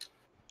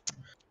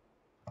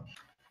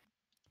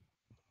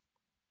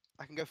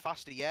 I can go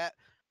faster yet.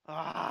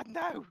 Ah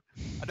no!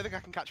 I don't think I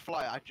can catch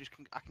fly. I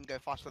can go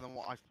faster than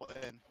what I've put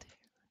in.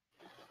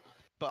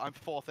 But I'm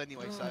fourth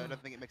anyway, so I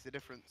don't think it makes a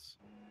difference.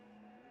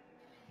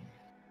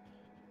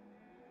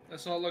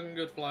 It's not looking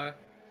good, Flyer.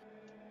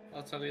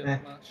 I'll tell you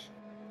that much.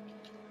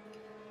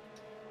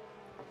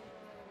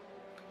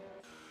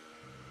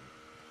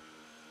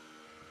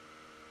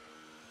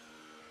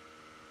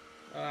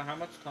 How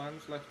much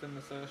time's left in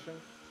the session?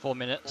 4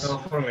 minutes. Oh,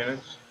 4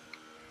 minutes.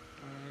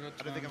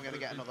 I don't think I'm gonna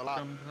get another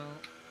lap.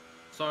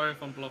 Sorry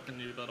if I'm blocking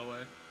you, by the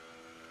way.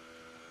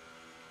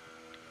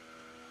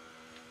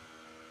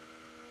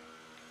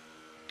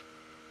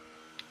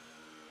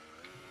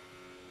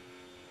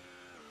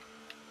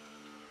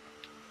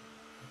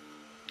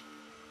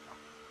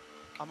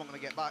 I'm not gonna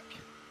get back.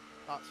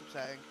 That's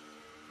upsetting.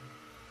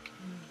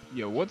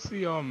 Yeah, what's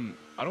the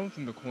I don't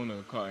think the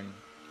corner cutting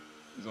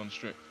is on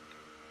strict.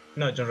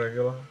 No, it's on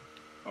regular.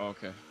 Oh,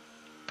 okay.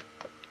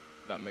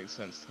 That makes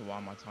sense to why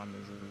my time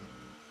is.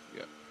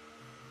 Yeah.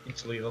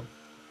 It's legal.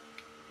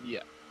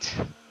 Yeah.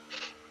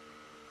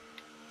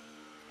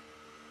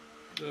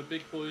 The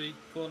big boy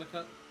corner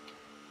cut.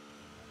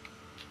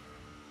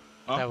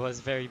 Huh? That was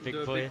very big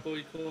The boy. big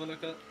boy corner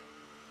cut.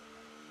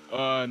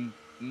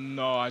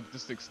 No, I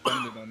just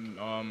extended and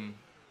I'm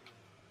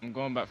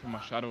going back for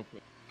my shadow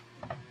put.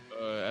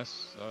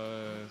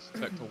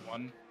 Sector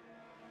 1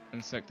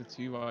 and Sector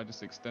 2, I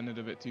just extended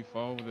a bit too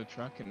far with the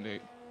track and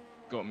it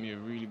got me a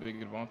really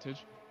big advantage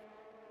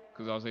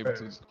because I was able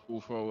to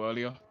full throw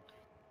earlier.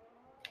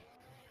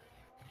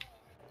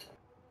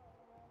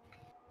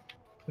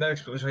 That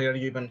explains why you're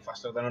even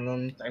faster than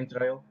on time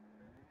trial.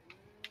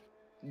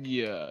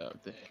 Yeah,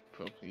 they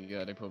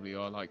probably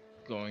are like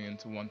going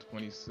into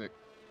 126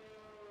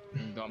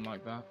 and done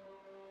like that.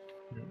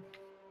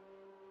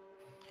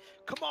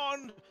 Come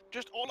on!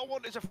 Just all I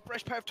want is a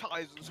fresh pair of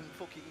tires and some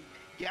fucking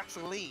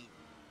gasoline.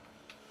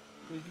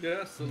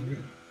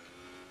 Gasoline.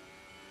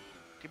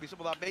 Give me some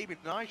of that baby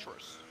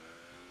nitrous.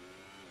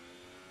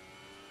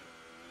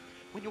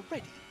 When you're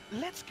ready,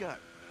 let's go.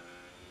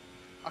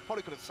 I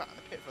probably could have sat in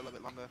the pit for a little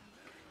bit longer.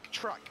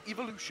 Track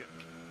evolution.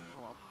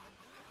 Oh well.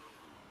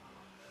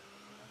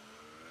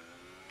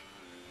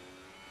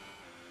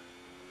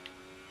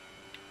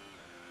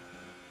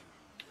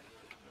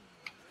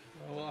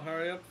 Well,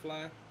 hurry up,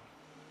 Fly.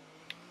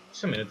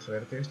 It's a minute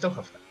 30, we still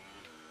have time.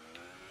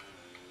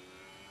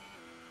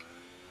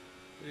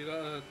 You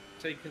gotta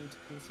take into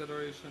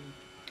consideration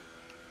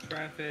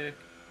traffic,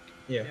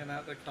 Yeah. getting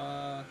out the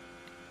car,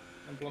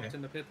 and blocked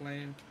in the pit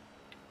lane.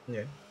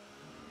 Yeah.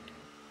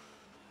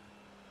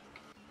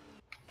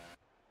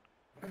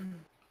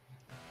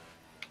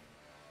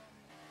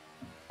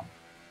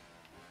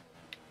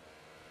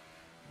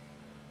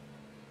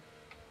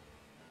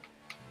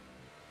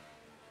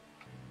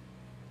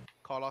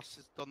 Carlos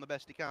has done the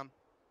best he can.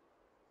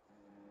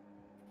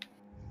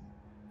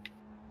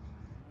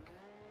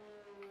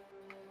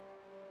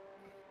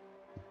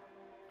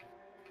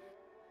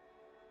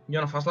 You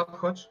on a fast lap,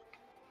 coach?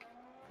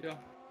 Yeah.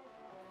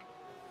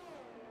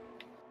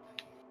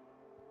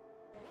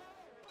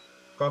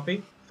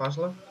 Copy? Fast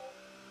lap?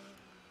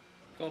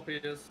 Copy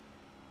is.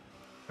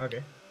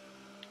 Okay.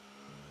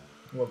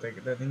 We'll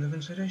take that into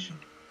consideration.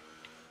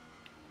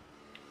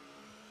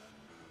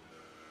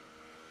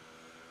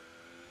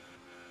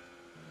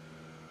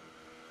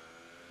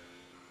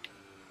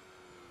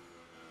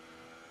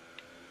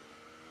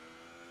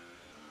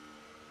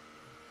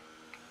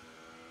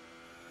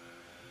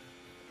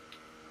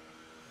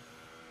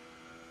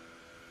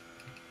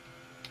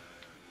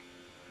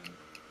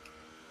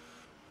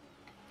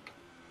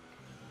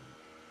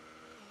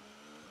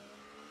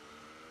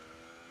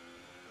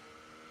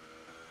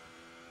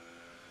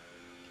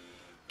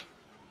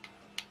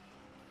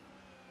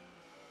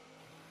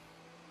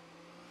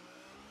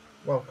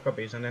 Well,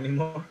 Copy isn't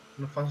anymore on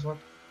the fast lap.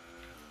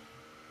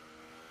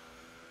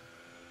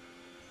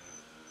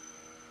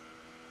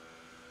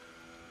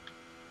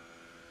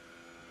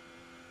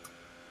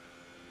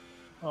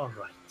 All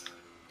right.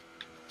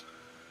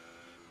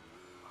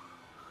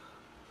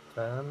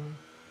 Then.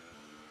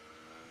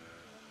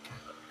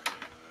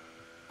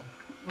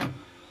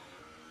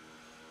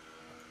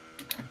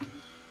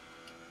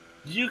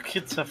 You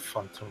kids have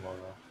fun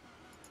tomorrow.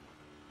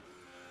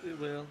 We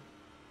will.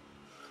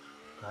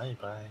 Bye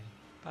bye.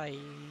 Bye.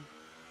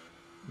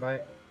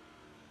 Bye.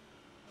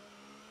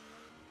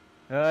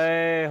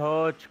 Hey,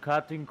 Hodge,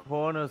 cutting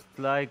corners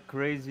like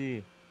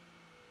crazy.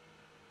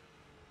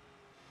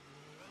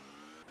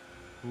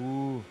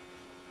 Ooh.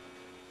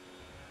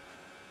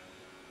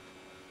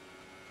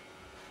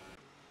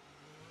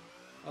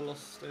 I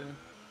lost.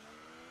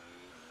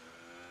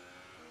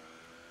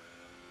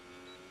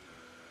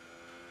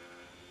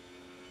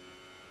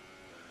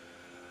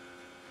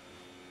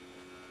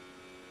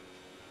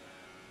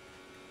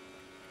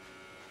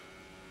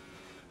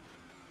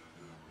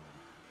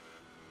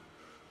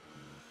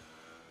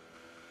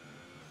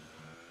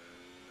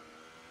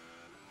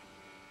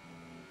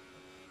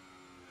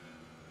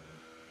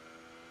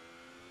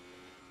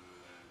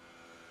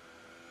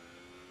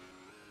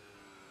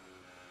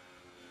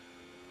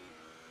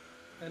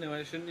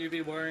 Anyway, shouldn't you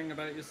be worrying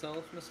about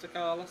yourself, Mr.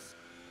 Carlos?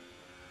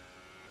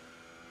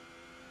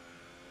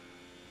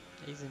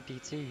 He's in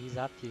P2, he's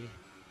happy.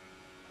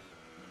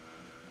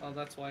 Oh,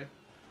 that's why.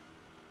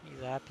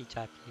 He's a happy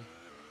chappy.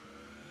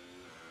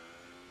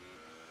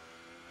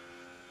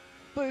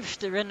 Both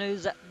the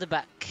Renaults at the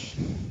back.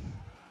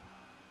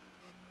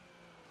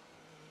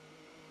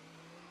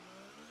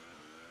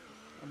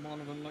 And one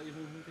of them not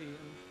even competing.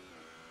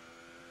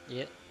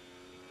 Yeah.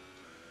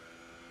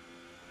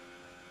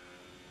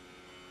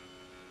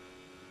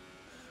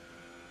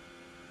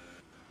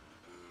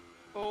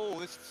 Oh,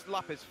 this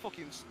lap is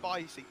fucking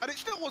spicy. And it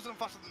still wasn't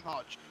faster than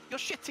Hodge. You're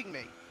shitting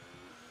me.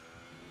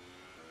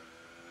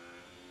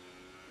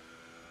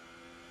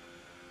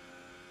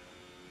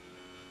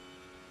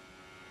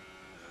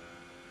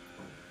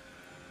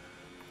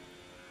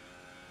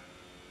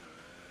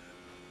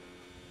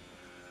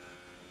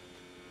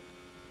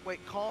 Wait,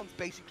 Khan's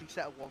basically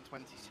set at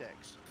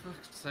 126. For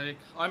fuck's sake.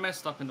 I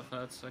messed up in the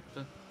third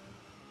sector.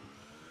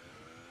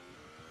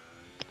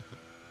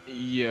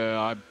 Yeah,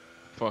 I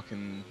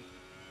fucking.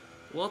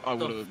 What I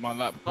the would have. My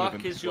lap would fuck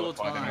have been is your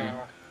disqualified anyway.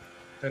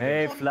 time?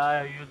 Hey,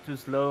 Flyer, you're too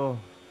slow.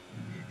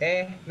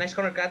 Hey, nice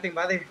corner cutting,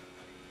 buddy.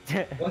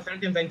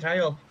 113 time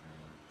trial.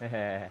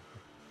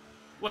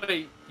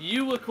 Wait,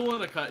 you were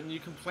corner cutting, you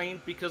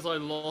complained because I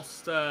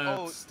lost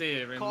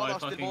steer in my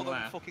Carlos did more fucking than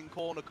lap. fucking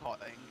corner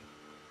cutting.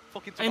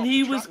 Fucking took And off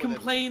he the was track with him.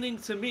 complaining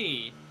to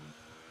me.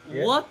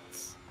 Yeah. What?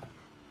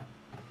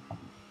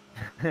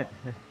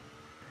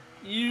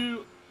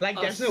 You Like,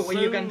 are there's no way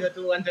you can so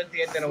do a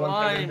 128 and a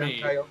 113 time slimy.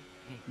 trial.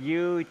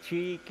 You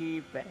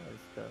cheeky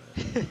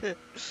bastard.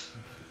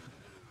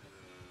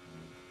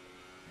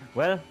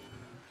 Well,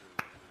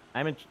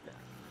 I'm in.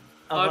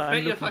 I bet I'm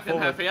you're looking fucking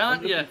forward- happy,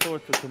 aren't I'm you? looking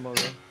forward to tomorrow.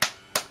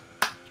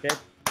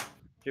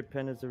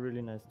 Japan is a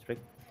really nice trick.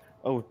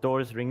 Oh,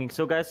 door is ringing.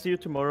 So, guys, see you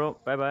tomorrow.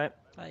 Bye bye.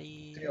 Bye.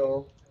 See you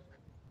all.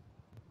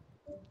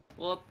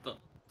 What the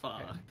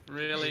fuck?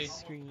 Really?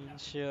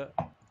 Screenshot.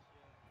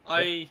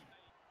 I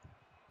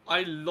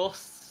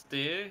lost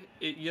steer.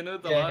 You know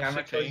the Yeah, last I'm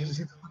actually chicane?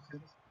 using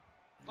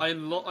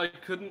I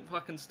couldn't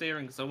fucking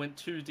steering, so I went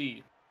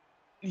 2D.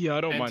 Yeah,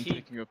 I don't And mind he-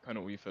 taking a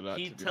penalty for that.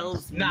 He to be tells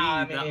honest. me Nah,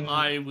 I that mean-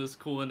 I was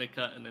corner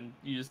cutting and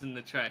using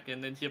the track,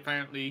 and then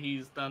apparently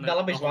he's done it The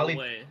lap the is whole valid.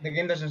 way. The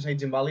game doesn't say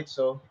it's invalid,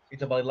 so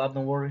it's a valid lap,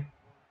 don't worry.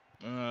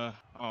 I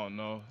don't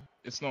know.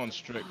 It's not on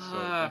strict, so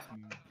Ah,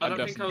 I don't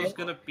think I was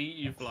gonna beat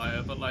you,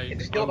 Flyer, but like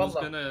It's I still was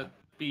valid. gonna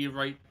be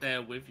right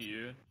there with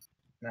you.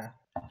 Nah,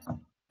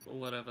 Or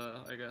whatever,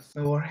 I guess.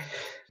 don't worry.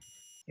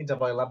 It's a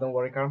valid lap, don't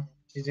worry, Carl.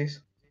 GG's.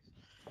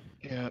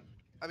 Yeah.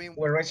 I mean,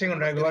 We're racing on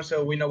we're not regular, gonna-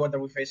 so we know what are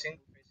we facing.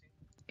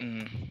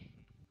 Mm.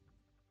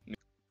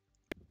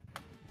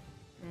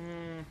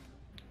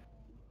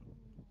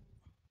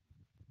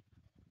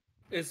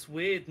 It's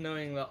weird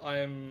knowing that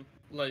I'm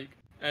like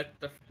at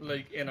the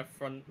in a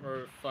front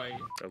row fight.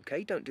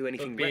 Okay, don't do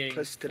anything being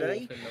reckless fourth today.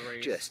 in the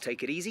race. Just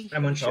take it easy.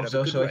 I'm on We should softs have a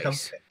though, good so I have.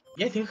 race.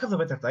 Yeah, I think I have the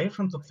better tire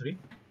from top 3.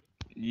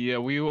 Yeah,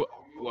 we were.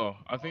 Well,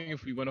 I think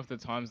if we went off the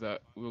times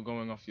that we were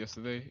going off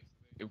yesterday,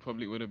 it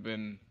probably would have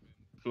been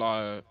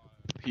Flyer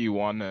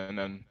P1 and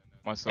then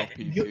myself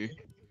P2.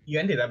 You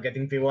ended up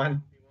getting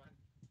P1.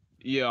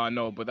 Yeah, I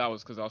know, but that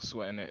was because I was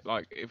sweating it.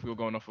 Like, if we were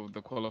going off of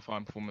the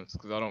qualifying performance,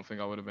 because I don't think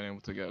I would have been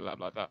able to get a lap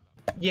like that.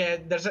 Yeah,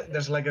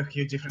 there's like a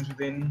huge difference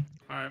between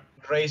Alright,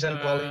 race and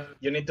quali.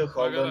 You need to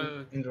hold gotta-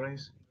 on in the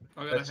race.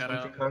 I gotta That's head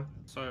something out. hard.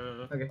 So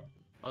Okay.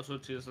 I'll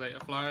talk to you later.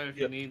 Flyer, if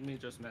Yeah. you need me,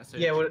 just message.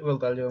 Yeah, we'll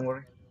tell you, don't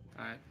worry.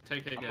 Alright,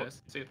 take care,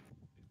 guys. See you.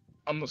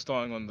 I'm not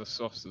starting on the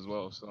softs as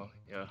well, so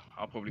yeah,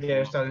 I'll probably. Yeah,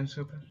 fall off. starting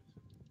super.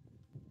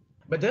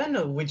 But I don't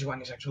know which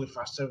one is actually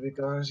faster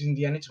because in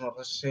the end it's more or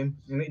less the same.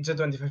 And it's a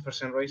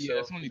 25% race, Yeah, so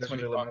it's only it doesn't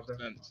really matter.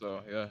 25%,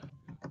 so yeah.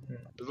 Hmm.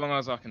 As long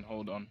as I can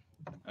hold on.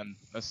 and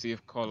let's see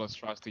if Carlos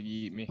tries to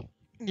yeet me.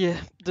 Yeah,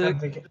 I'm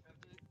thinking.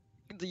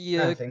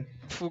 I think.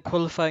 full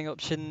qualifying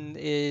option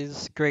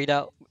is grayed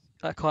out.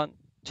 I can't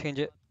change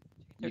it,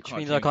 You which can't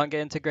means I change can't it.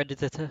 get into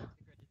Greditor.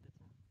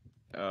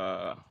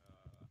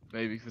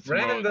 Maybe for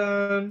tomorrow.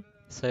 Brandon.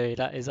 So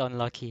that is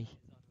unlucky.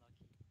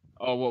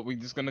 Oh, what? We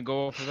just gonna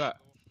go off of that?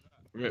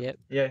 Rip. Yep.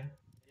 Yeah.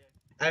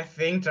 I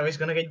think Travis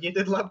gonna get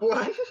yeeted lap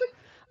 1.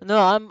 No,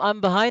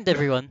 I'm behind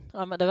everyone.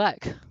 I'm at the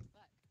back.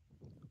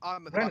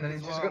 I'm at the Brandon back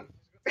is as just well.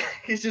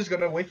 he's just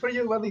gonna wait for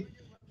you, buddy.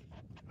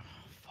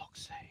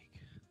 Fuck's sake.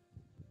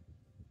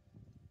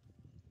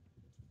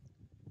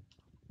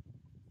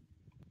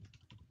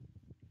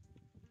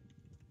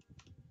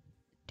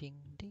 Ding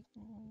ding.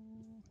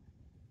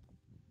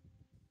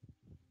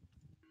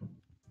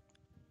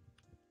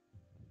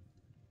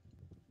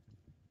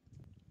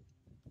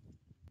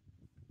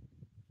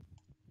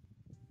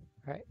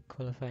 Right,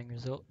 qualifying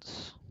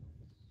results.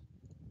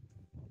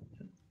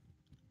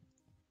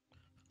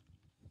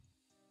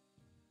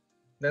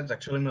 That's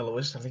actually my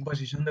lowest starting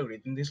position in the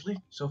grid in this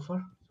league so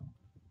far.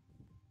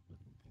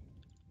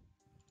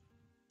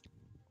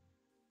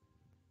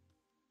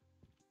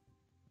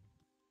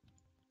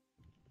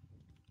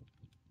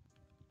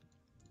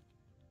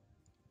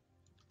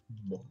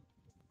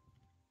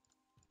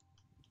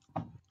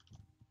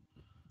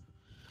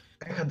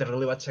 I had a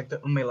really bad sector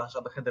on my last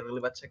lap. I had a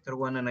really bad sector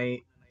 1 and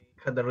I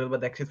had a really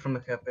bad exit from the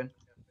hairpin.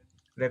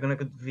 I reckon I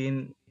could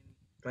win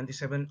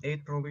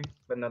 27-8 probably,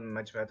 but not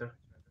much better.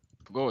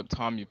 Forgot what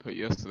time you put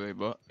yesterday,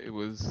 but it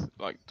was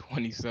like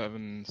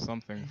 27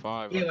 something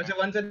 5. Yeah, it was a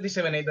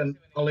 127-8 and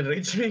only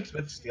reached mix,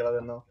 but still, I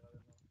don't know.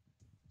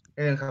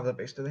 I didn't have the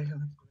pace today.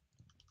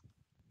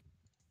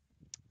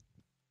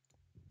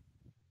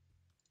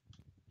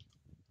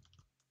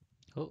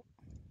 Oh,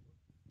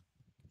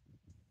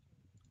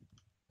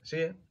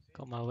 See ya.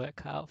 got my work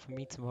cut out for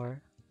me tomorrow.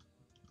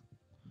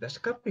 Does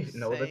Cappy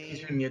know that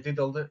he's been muted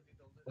all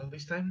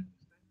this time?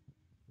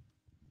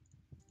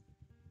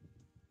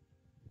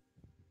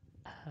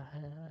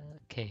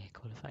 Okay,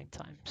 qualifying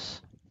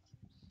times.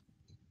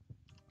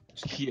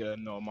 Yeah,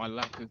 no, my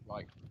lap is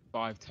like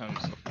 5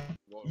 tenths.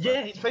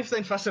 Yeah, it's 5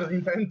 times faster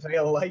than time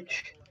trial,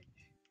 like.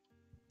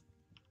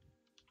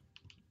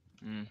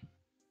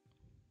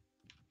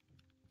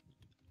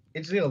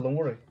 It's real, don't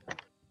worry.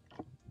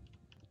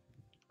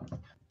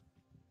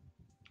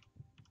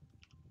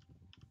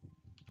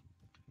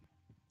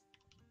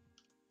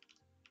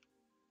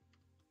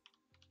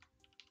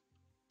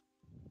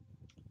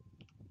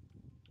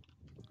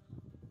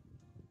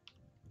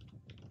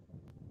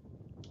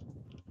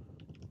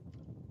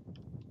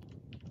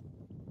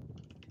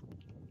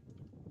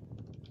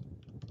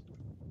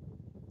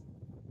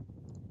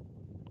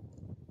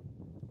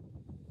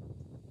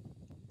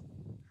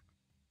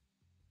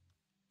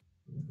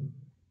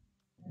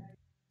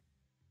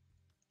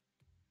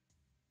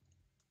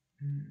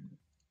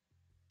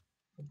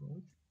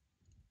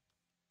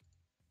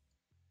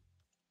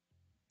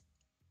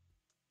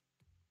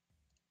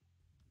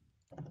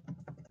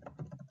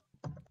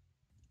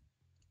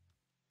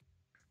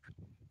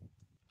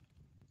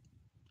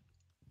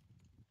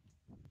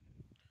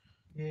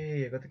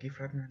 Yay, I got the key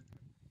fragment.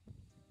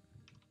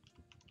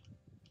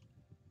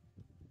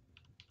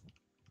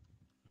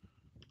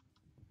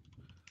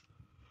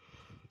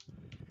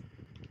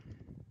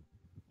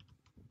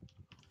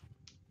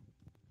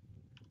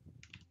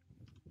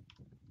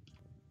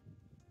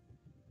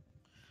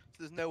 So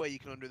there's no way you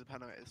can undo the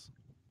penalties.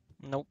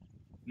 Nope.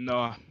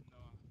 No.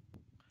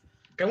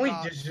 Can we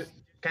That's just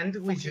can't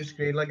we just fucking-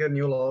 create like a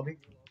new lobby?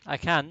 I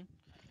can.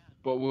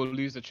 But we'll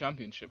lose the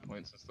championship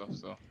points and stuff,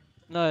 so.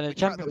 No, the We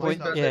tried champion that point.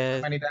 myself.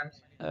 Yeah. Many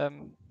times.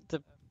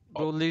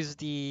 We'll lose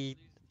the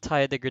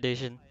tire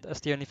degradation. That's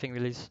the only thing we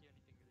lose.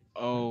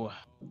 Oh.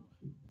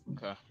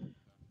 Okay.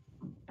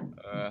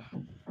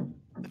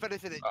 If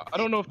anything, I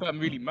don't know if that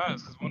really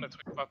matters, because we're on a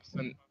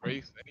 25%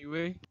 race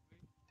anyway.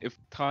 If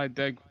tie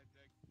deg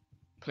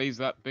plays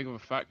that big of a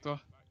factor.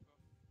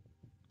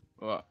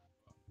 But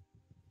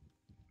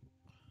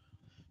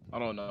I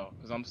don't know,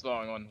 because I'm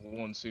starting on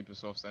 1 super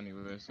softs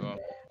anyway, so.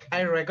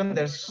 I reckon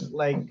there's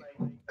like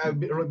a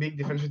really big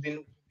difference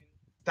between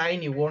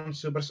tiny worn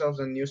super cells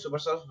and new super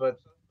cells, but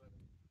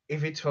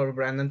if it's for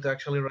Brandon to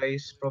actually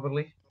race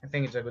properly, I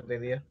think it's a good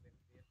idea.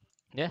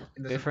 Yeah. It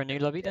Go doesn't- for a new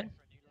lobby then.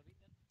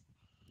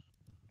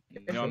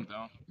 Yeah, I'm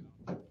down.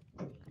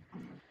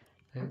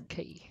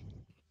 Okay.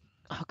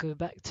 I'll go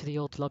back to the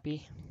old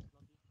lobby.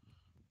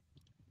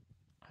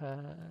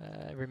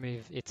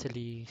 Remove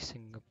Italy,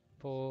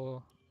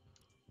 Singapore,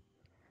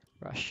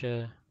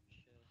 Russia.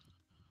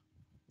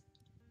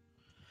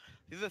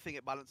 the other thing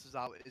it balances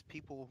out is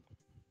people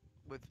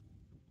with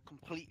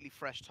completely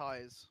fresh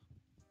tyres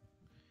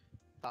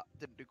that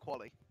didn't do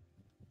quali.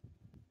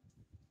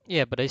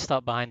 Yeah, but they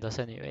start behind us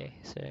anyway,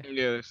 so.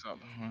 Yeah, it's not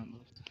behind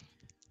us.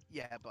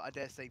 Yeah, but I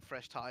dare say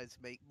fresh tyres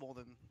make more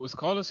than. Was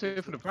Carlos here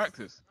for the Losers.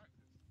 practice?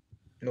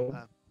 No.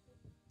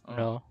 Oh,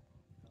 No.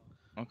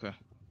 okay.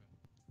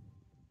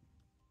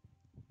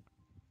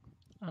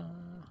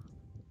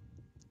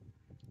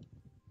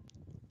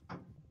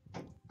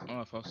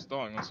 if I was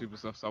starting on super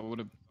stuffs, I would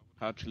have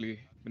actually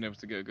been able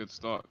to get a good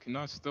start. Can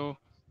I still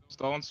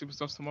start on super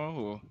stuffs tomorrow,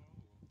 or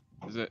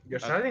is it? You're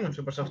starting on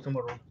Super Stuff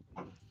tomorrow.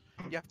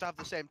 You have to have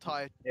the same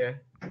tire Yeah.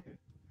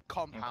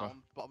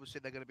 compound, but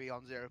obviously they're going to be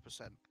on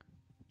 0%.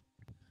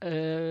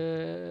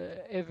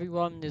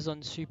 Everyone is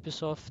on super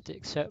soft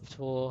except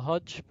for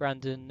Hodge,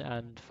 Brandon,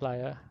 and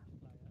Flyer.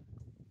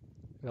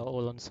 We are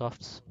all on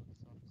softs.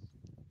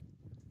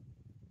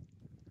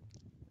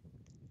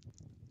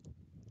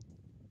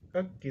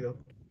 Okie doke.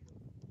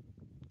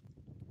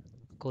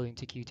 According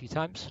to Q2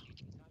 times.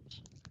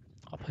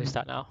 I'll post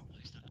that now.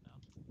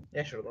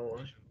 Yeah, sure, no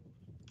worries.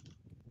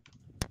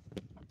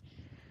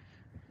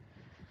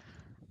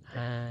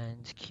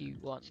 And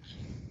Q1.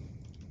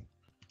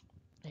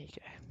 There you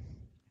go.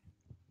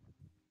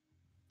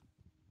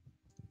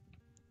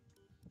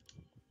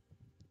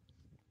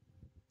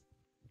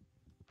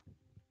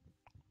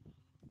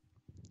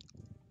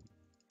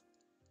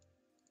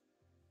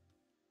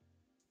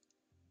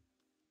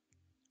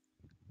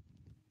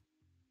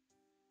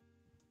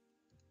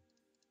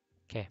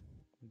 Okay,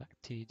 back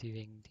to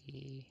doing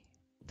the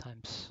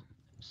times.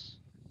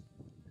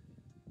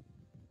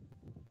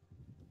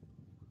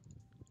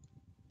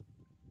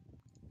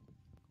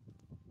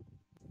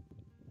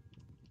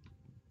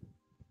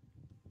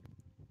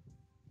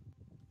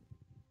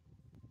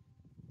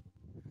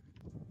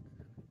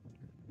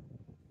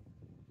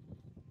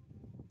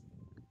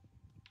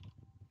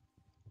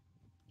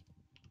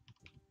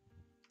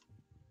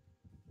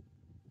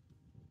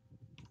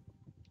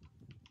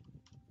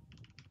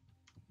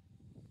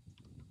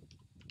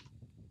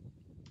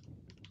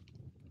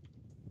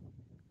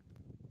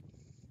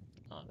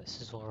 Oh,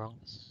 this is all wrong.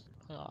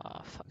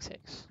 Ah, fuck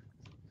sakes.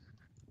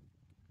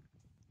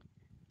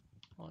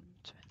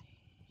 120.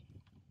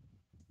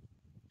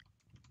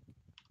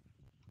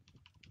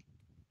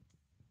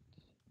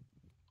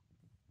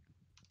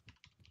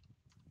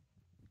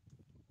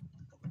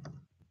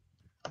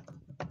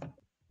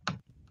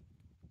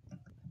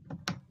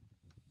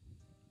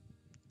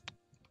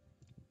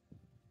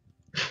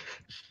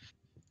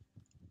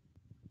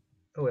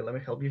 Oh wait, let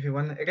me help you if you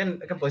want. I can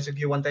place a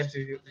Q1 times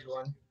if you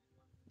want.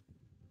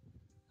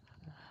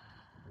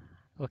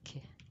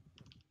 Okay.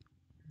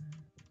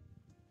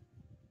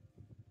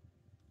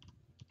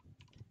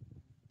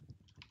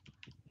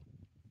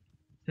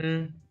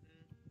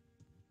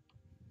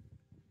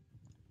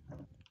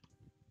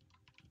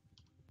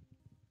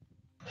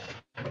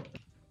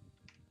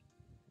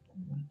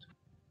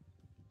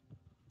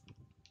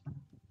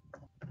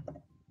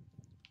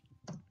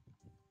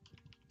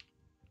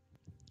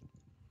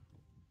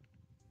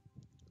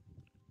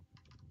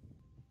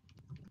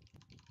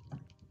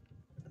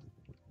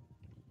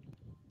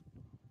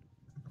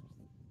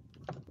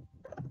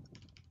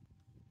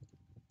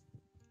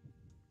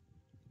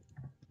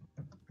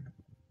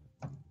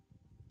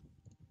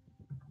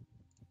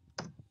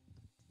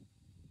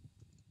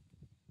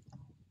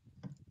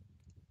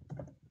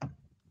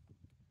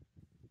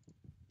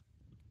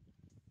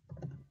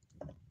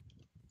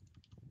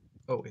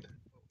 Oh wait.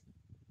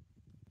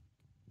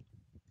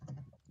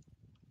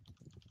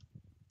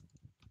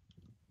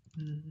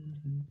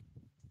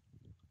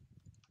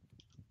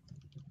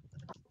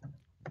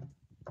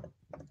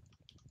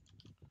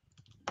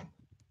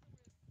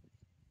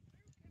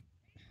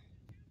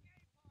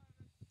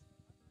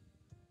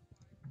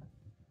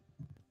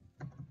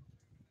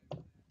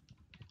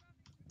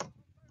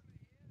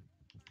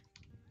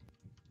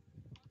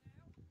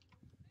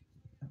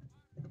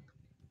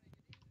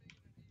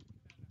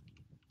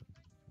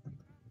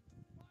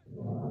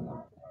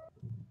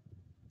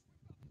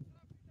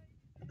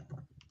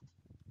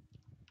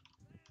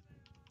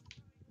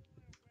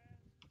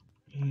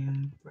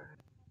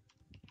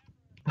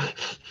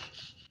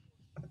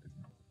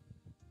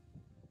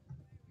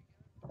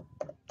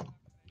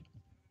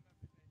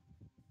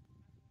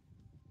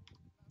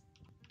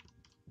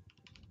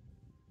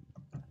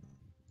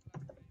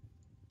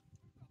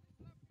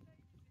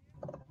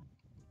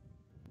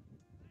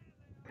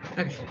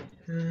 Okay.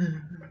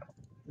 Do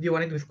you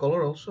want it with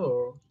color also,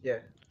 or yeah?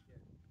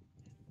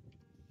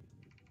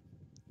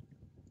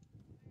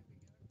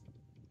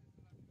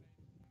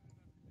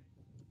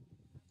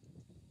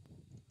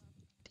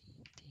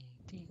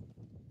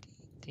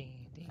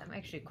 I'm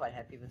actually quite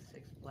happy with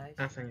 6th place,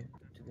 Ah, thank you.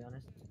 to be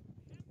honest.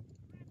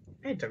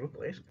 Hey, it's a good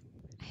place.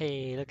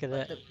 Hey, look at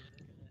But that.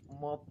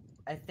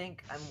 I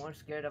think I'm more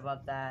scared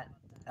about that.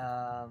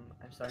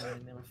 I'm starting in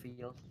the middle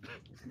field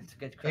to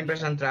get crushed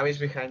Impress out. and Travis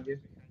behind you.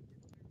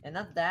 And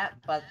not that,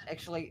 but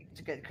actually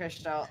to get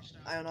crushed out.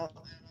 I don't know.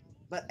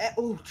 But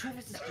oh,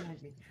 Travis is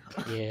behind me.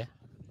 Yeah.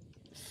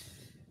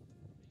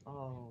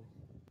 Oh.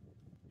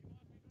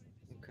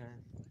 Okay.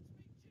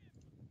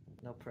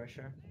 No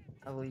pressure.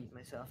 I will eat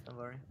myself. Don't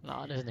worry.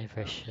 No, there's no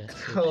pressure.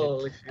 So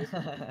Holy good. shit.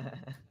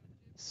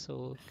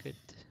 So good.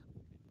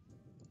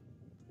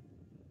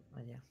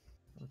 But yeah,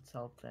 let's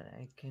hope that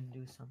I can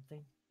do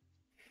something.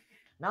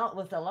 Now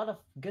with a lot of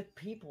good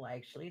people,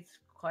 actually, it's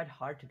quite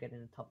hard to get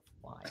in the top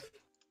 5.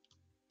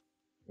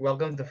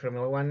 Welcome to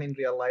Formula One in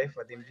real life,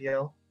 but in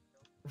VL.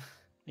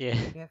 Yeah.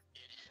 Yeah.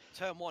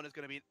 Turn 1 is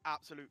going to be an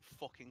absolute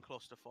fucking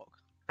clusterfuck.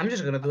 I'm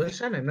just gonna do a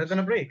sun. I'm not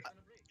gonna break.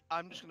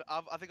 I'm just gonna.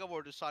 I think I've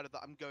already decided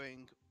that I'm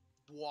going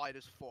wide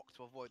as fuck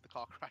to avoid the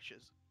car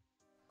crashes.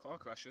 Car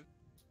crashing.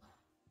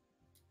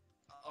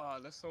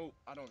 Let's hope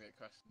I don't get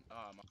crashed.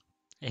 Man.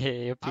 Yeah,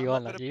 you're I'm P1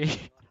 not like you.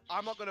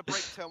 I'm not gonna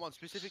break turn 1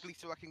 specifically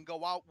so I can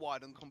go out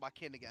wide and come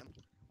back in again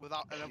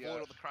without and avoid Yeah.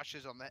 all the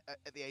crashes on the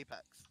at the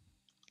apex.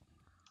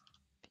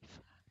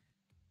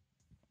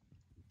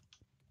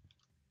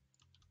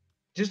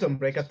 Just don't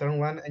break at turn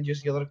 1 and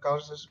use the other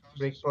cars as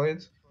break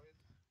points.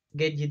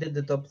 Get yeeted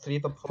the top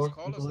 3, top 4,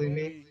 including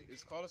me.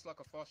 Is Carlos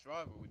like a fast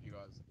driver with you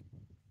guys?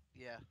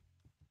 Yeah.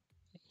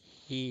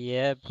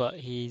 Yeah, but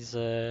he's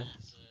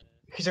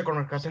He's a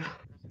corner cutter.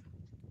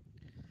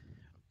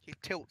 He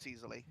tilts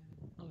easily.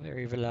 not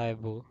very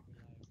reliable.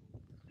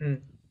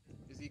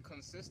 Is he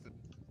consistent?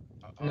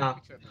 Nah,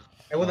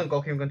 I wouldn't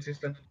call him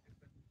consistent.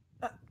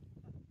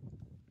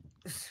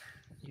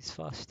 He's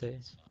faster.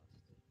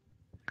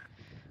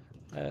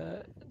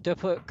 Do I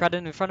put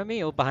Graden in front of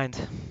me or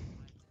behind?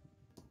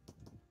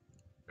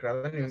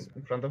 Graden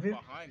in front of you?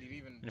 Behind him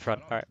even. In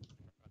front, alright.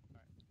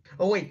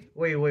 Oh wait.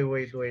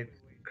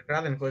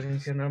 Graden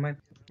wasn't here, never mind.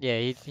 Yeah,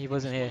 he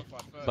wasn't here,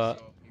 but...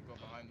 So he got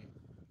behind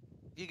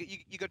you.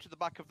 You go to the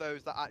back of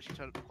those that actually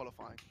turn up to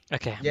qualifying.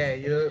 Okay. Yeah,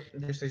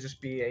 this is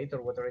just P8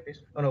 or whatever it is.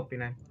 Oh no,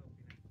 P9.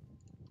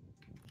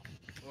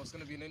 Well, it's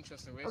gonna be an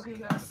interesting race. Okay,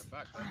 with guys. the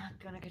back, then.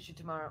 Gonna catch you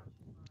tomorrow.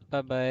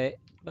 Bye bye.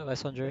 Bye bye,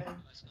 Sandro.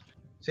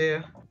 See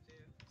ya.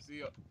 See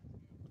ya.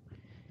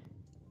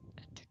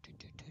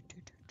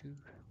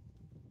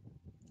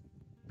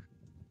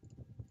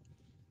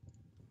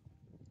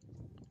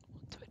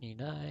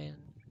 129.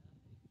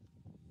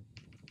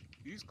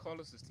 Who's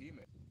Carlos'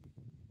 teammate?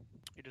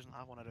 He doesn't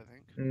have one, I don't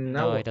think.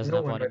 No, he doesn't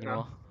have one right anymore.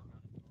 now.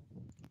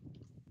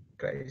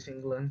 Crazy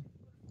England.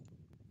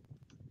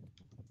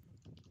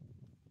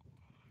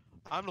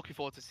 I'm looking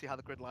forward to see how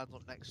the grid lines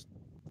up next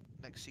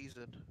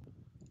season.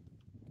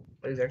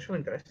 It's actually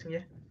interesting,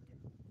 yeah.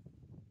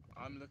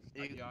 I'm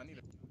looking. Yeah, I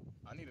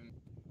need him.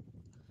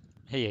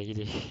 Yeah, you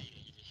do.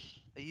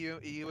 Are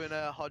you and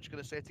Hodge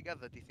gonna stay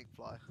together? Do you think,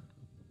 Fly?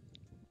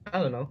 I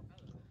don't know.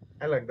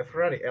 I like the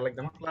Ferrari, I like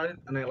the McLaren,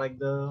 and I like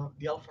the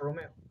Alfa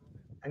Romeo.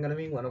 I'm gonna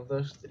be in one of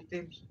those 3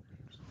 teams.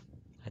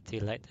 I do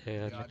like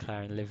the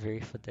McLaren livery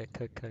for the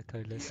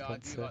Coca-Cola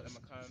sponsors. Yeah, I do like the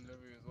McLaren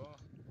livery as well.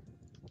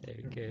 There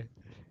we go.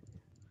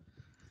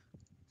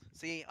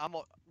 See,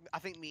 I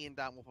think me and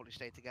Dan will probably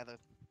stay together.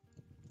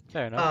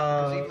 Fair enough.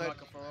 Because even though,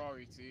 Like a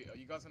Ferrari too. Are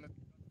you guys gonna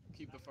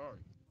keep the Ferrari?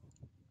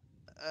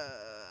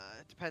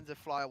 it depends if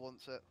Flyer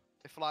wants it.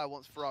 If Flyer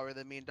wants Ferrari,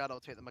 then me and Dan will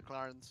take the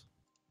McLarens.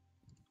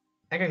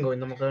 I can go in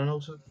the McLaren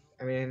also.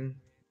 I mean,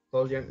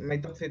 well, yeah, my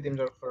top 3 teams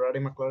are Ferrari,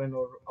 McLaren,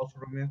 or Alfa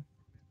Romeo.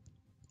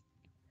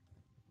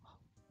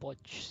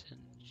 Bodgson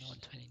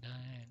 129.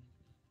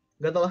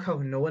 Gotta love how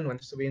no one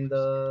wants to be in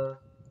the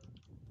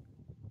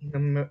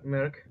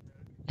Merc.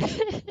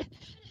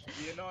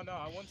 Yeah, no,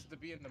 I wanted to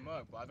be in the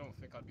Merc, but I don't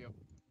think I'd be able.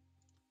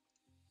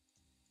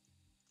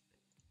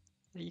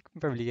 You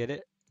can probably get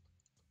it.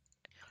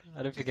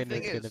 I don't think the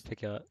thing anyone's gonna is,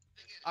 pick it up.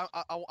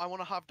 I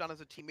want to have Dan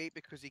as a teammate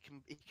because he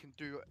can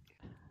do,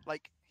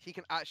 like, he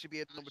can actually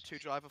be a number 2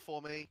 driver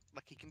for me.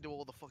 Like, he can do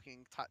all the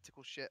fucking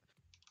tactical shit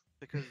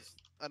because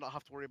I don't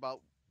have to worry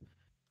about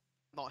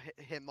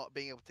him not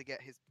being able to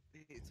get his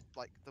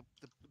like the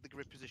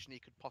grid position he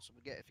could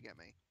possibly get, if you get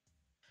me.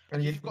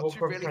 Like, if you've got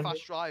 2 really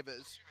fast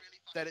drivers,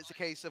 then it's a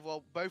case of,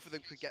 well, both of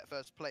them could get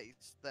first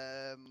place.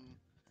 But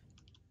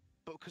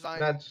because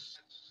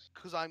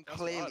I'm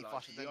clearly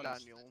faster than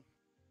Daniel.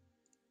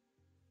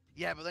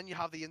 Yeah, but then you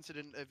have the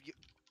incident of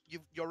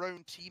your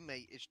own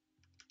teammate is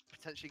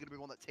potentially going to be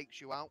one that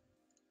takes you out,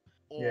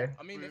 or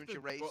I mean, ruins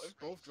your race. if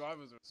both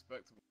drivers are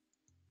respectable.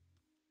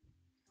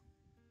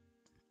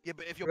 Yeah,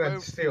 but if you're But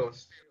both, still,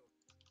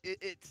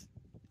 it's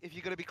if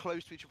you're going to be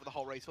close to each other the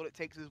whole race, all it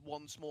takes is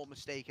one small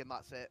mistake and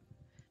that's it.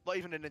 Not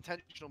even an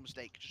intentional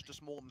mistake, just a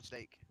small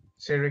mistake.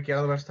 say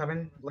Ricciardo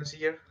Verstappen last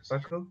year,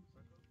 Baku.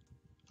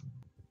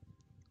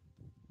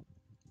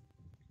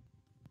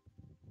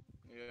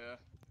 Yeah.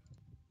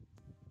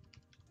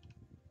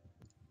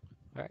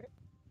 Alright.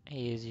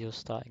 Here's your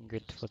starting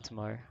grid for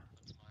tomorrow.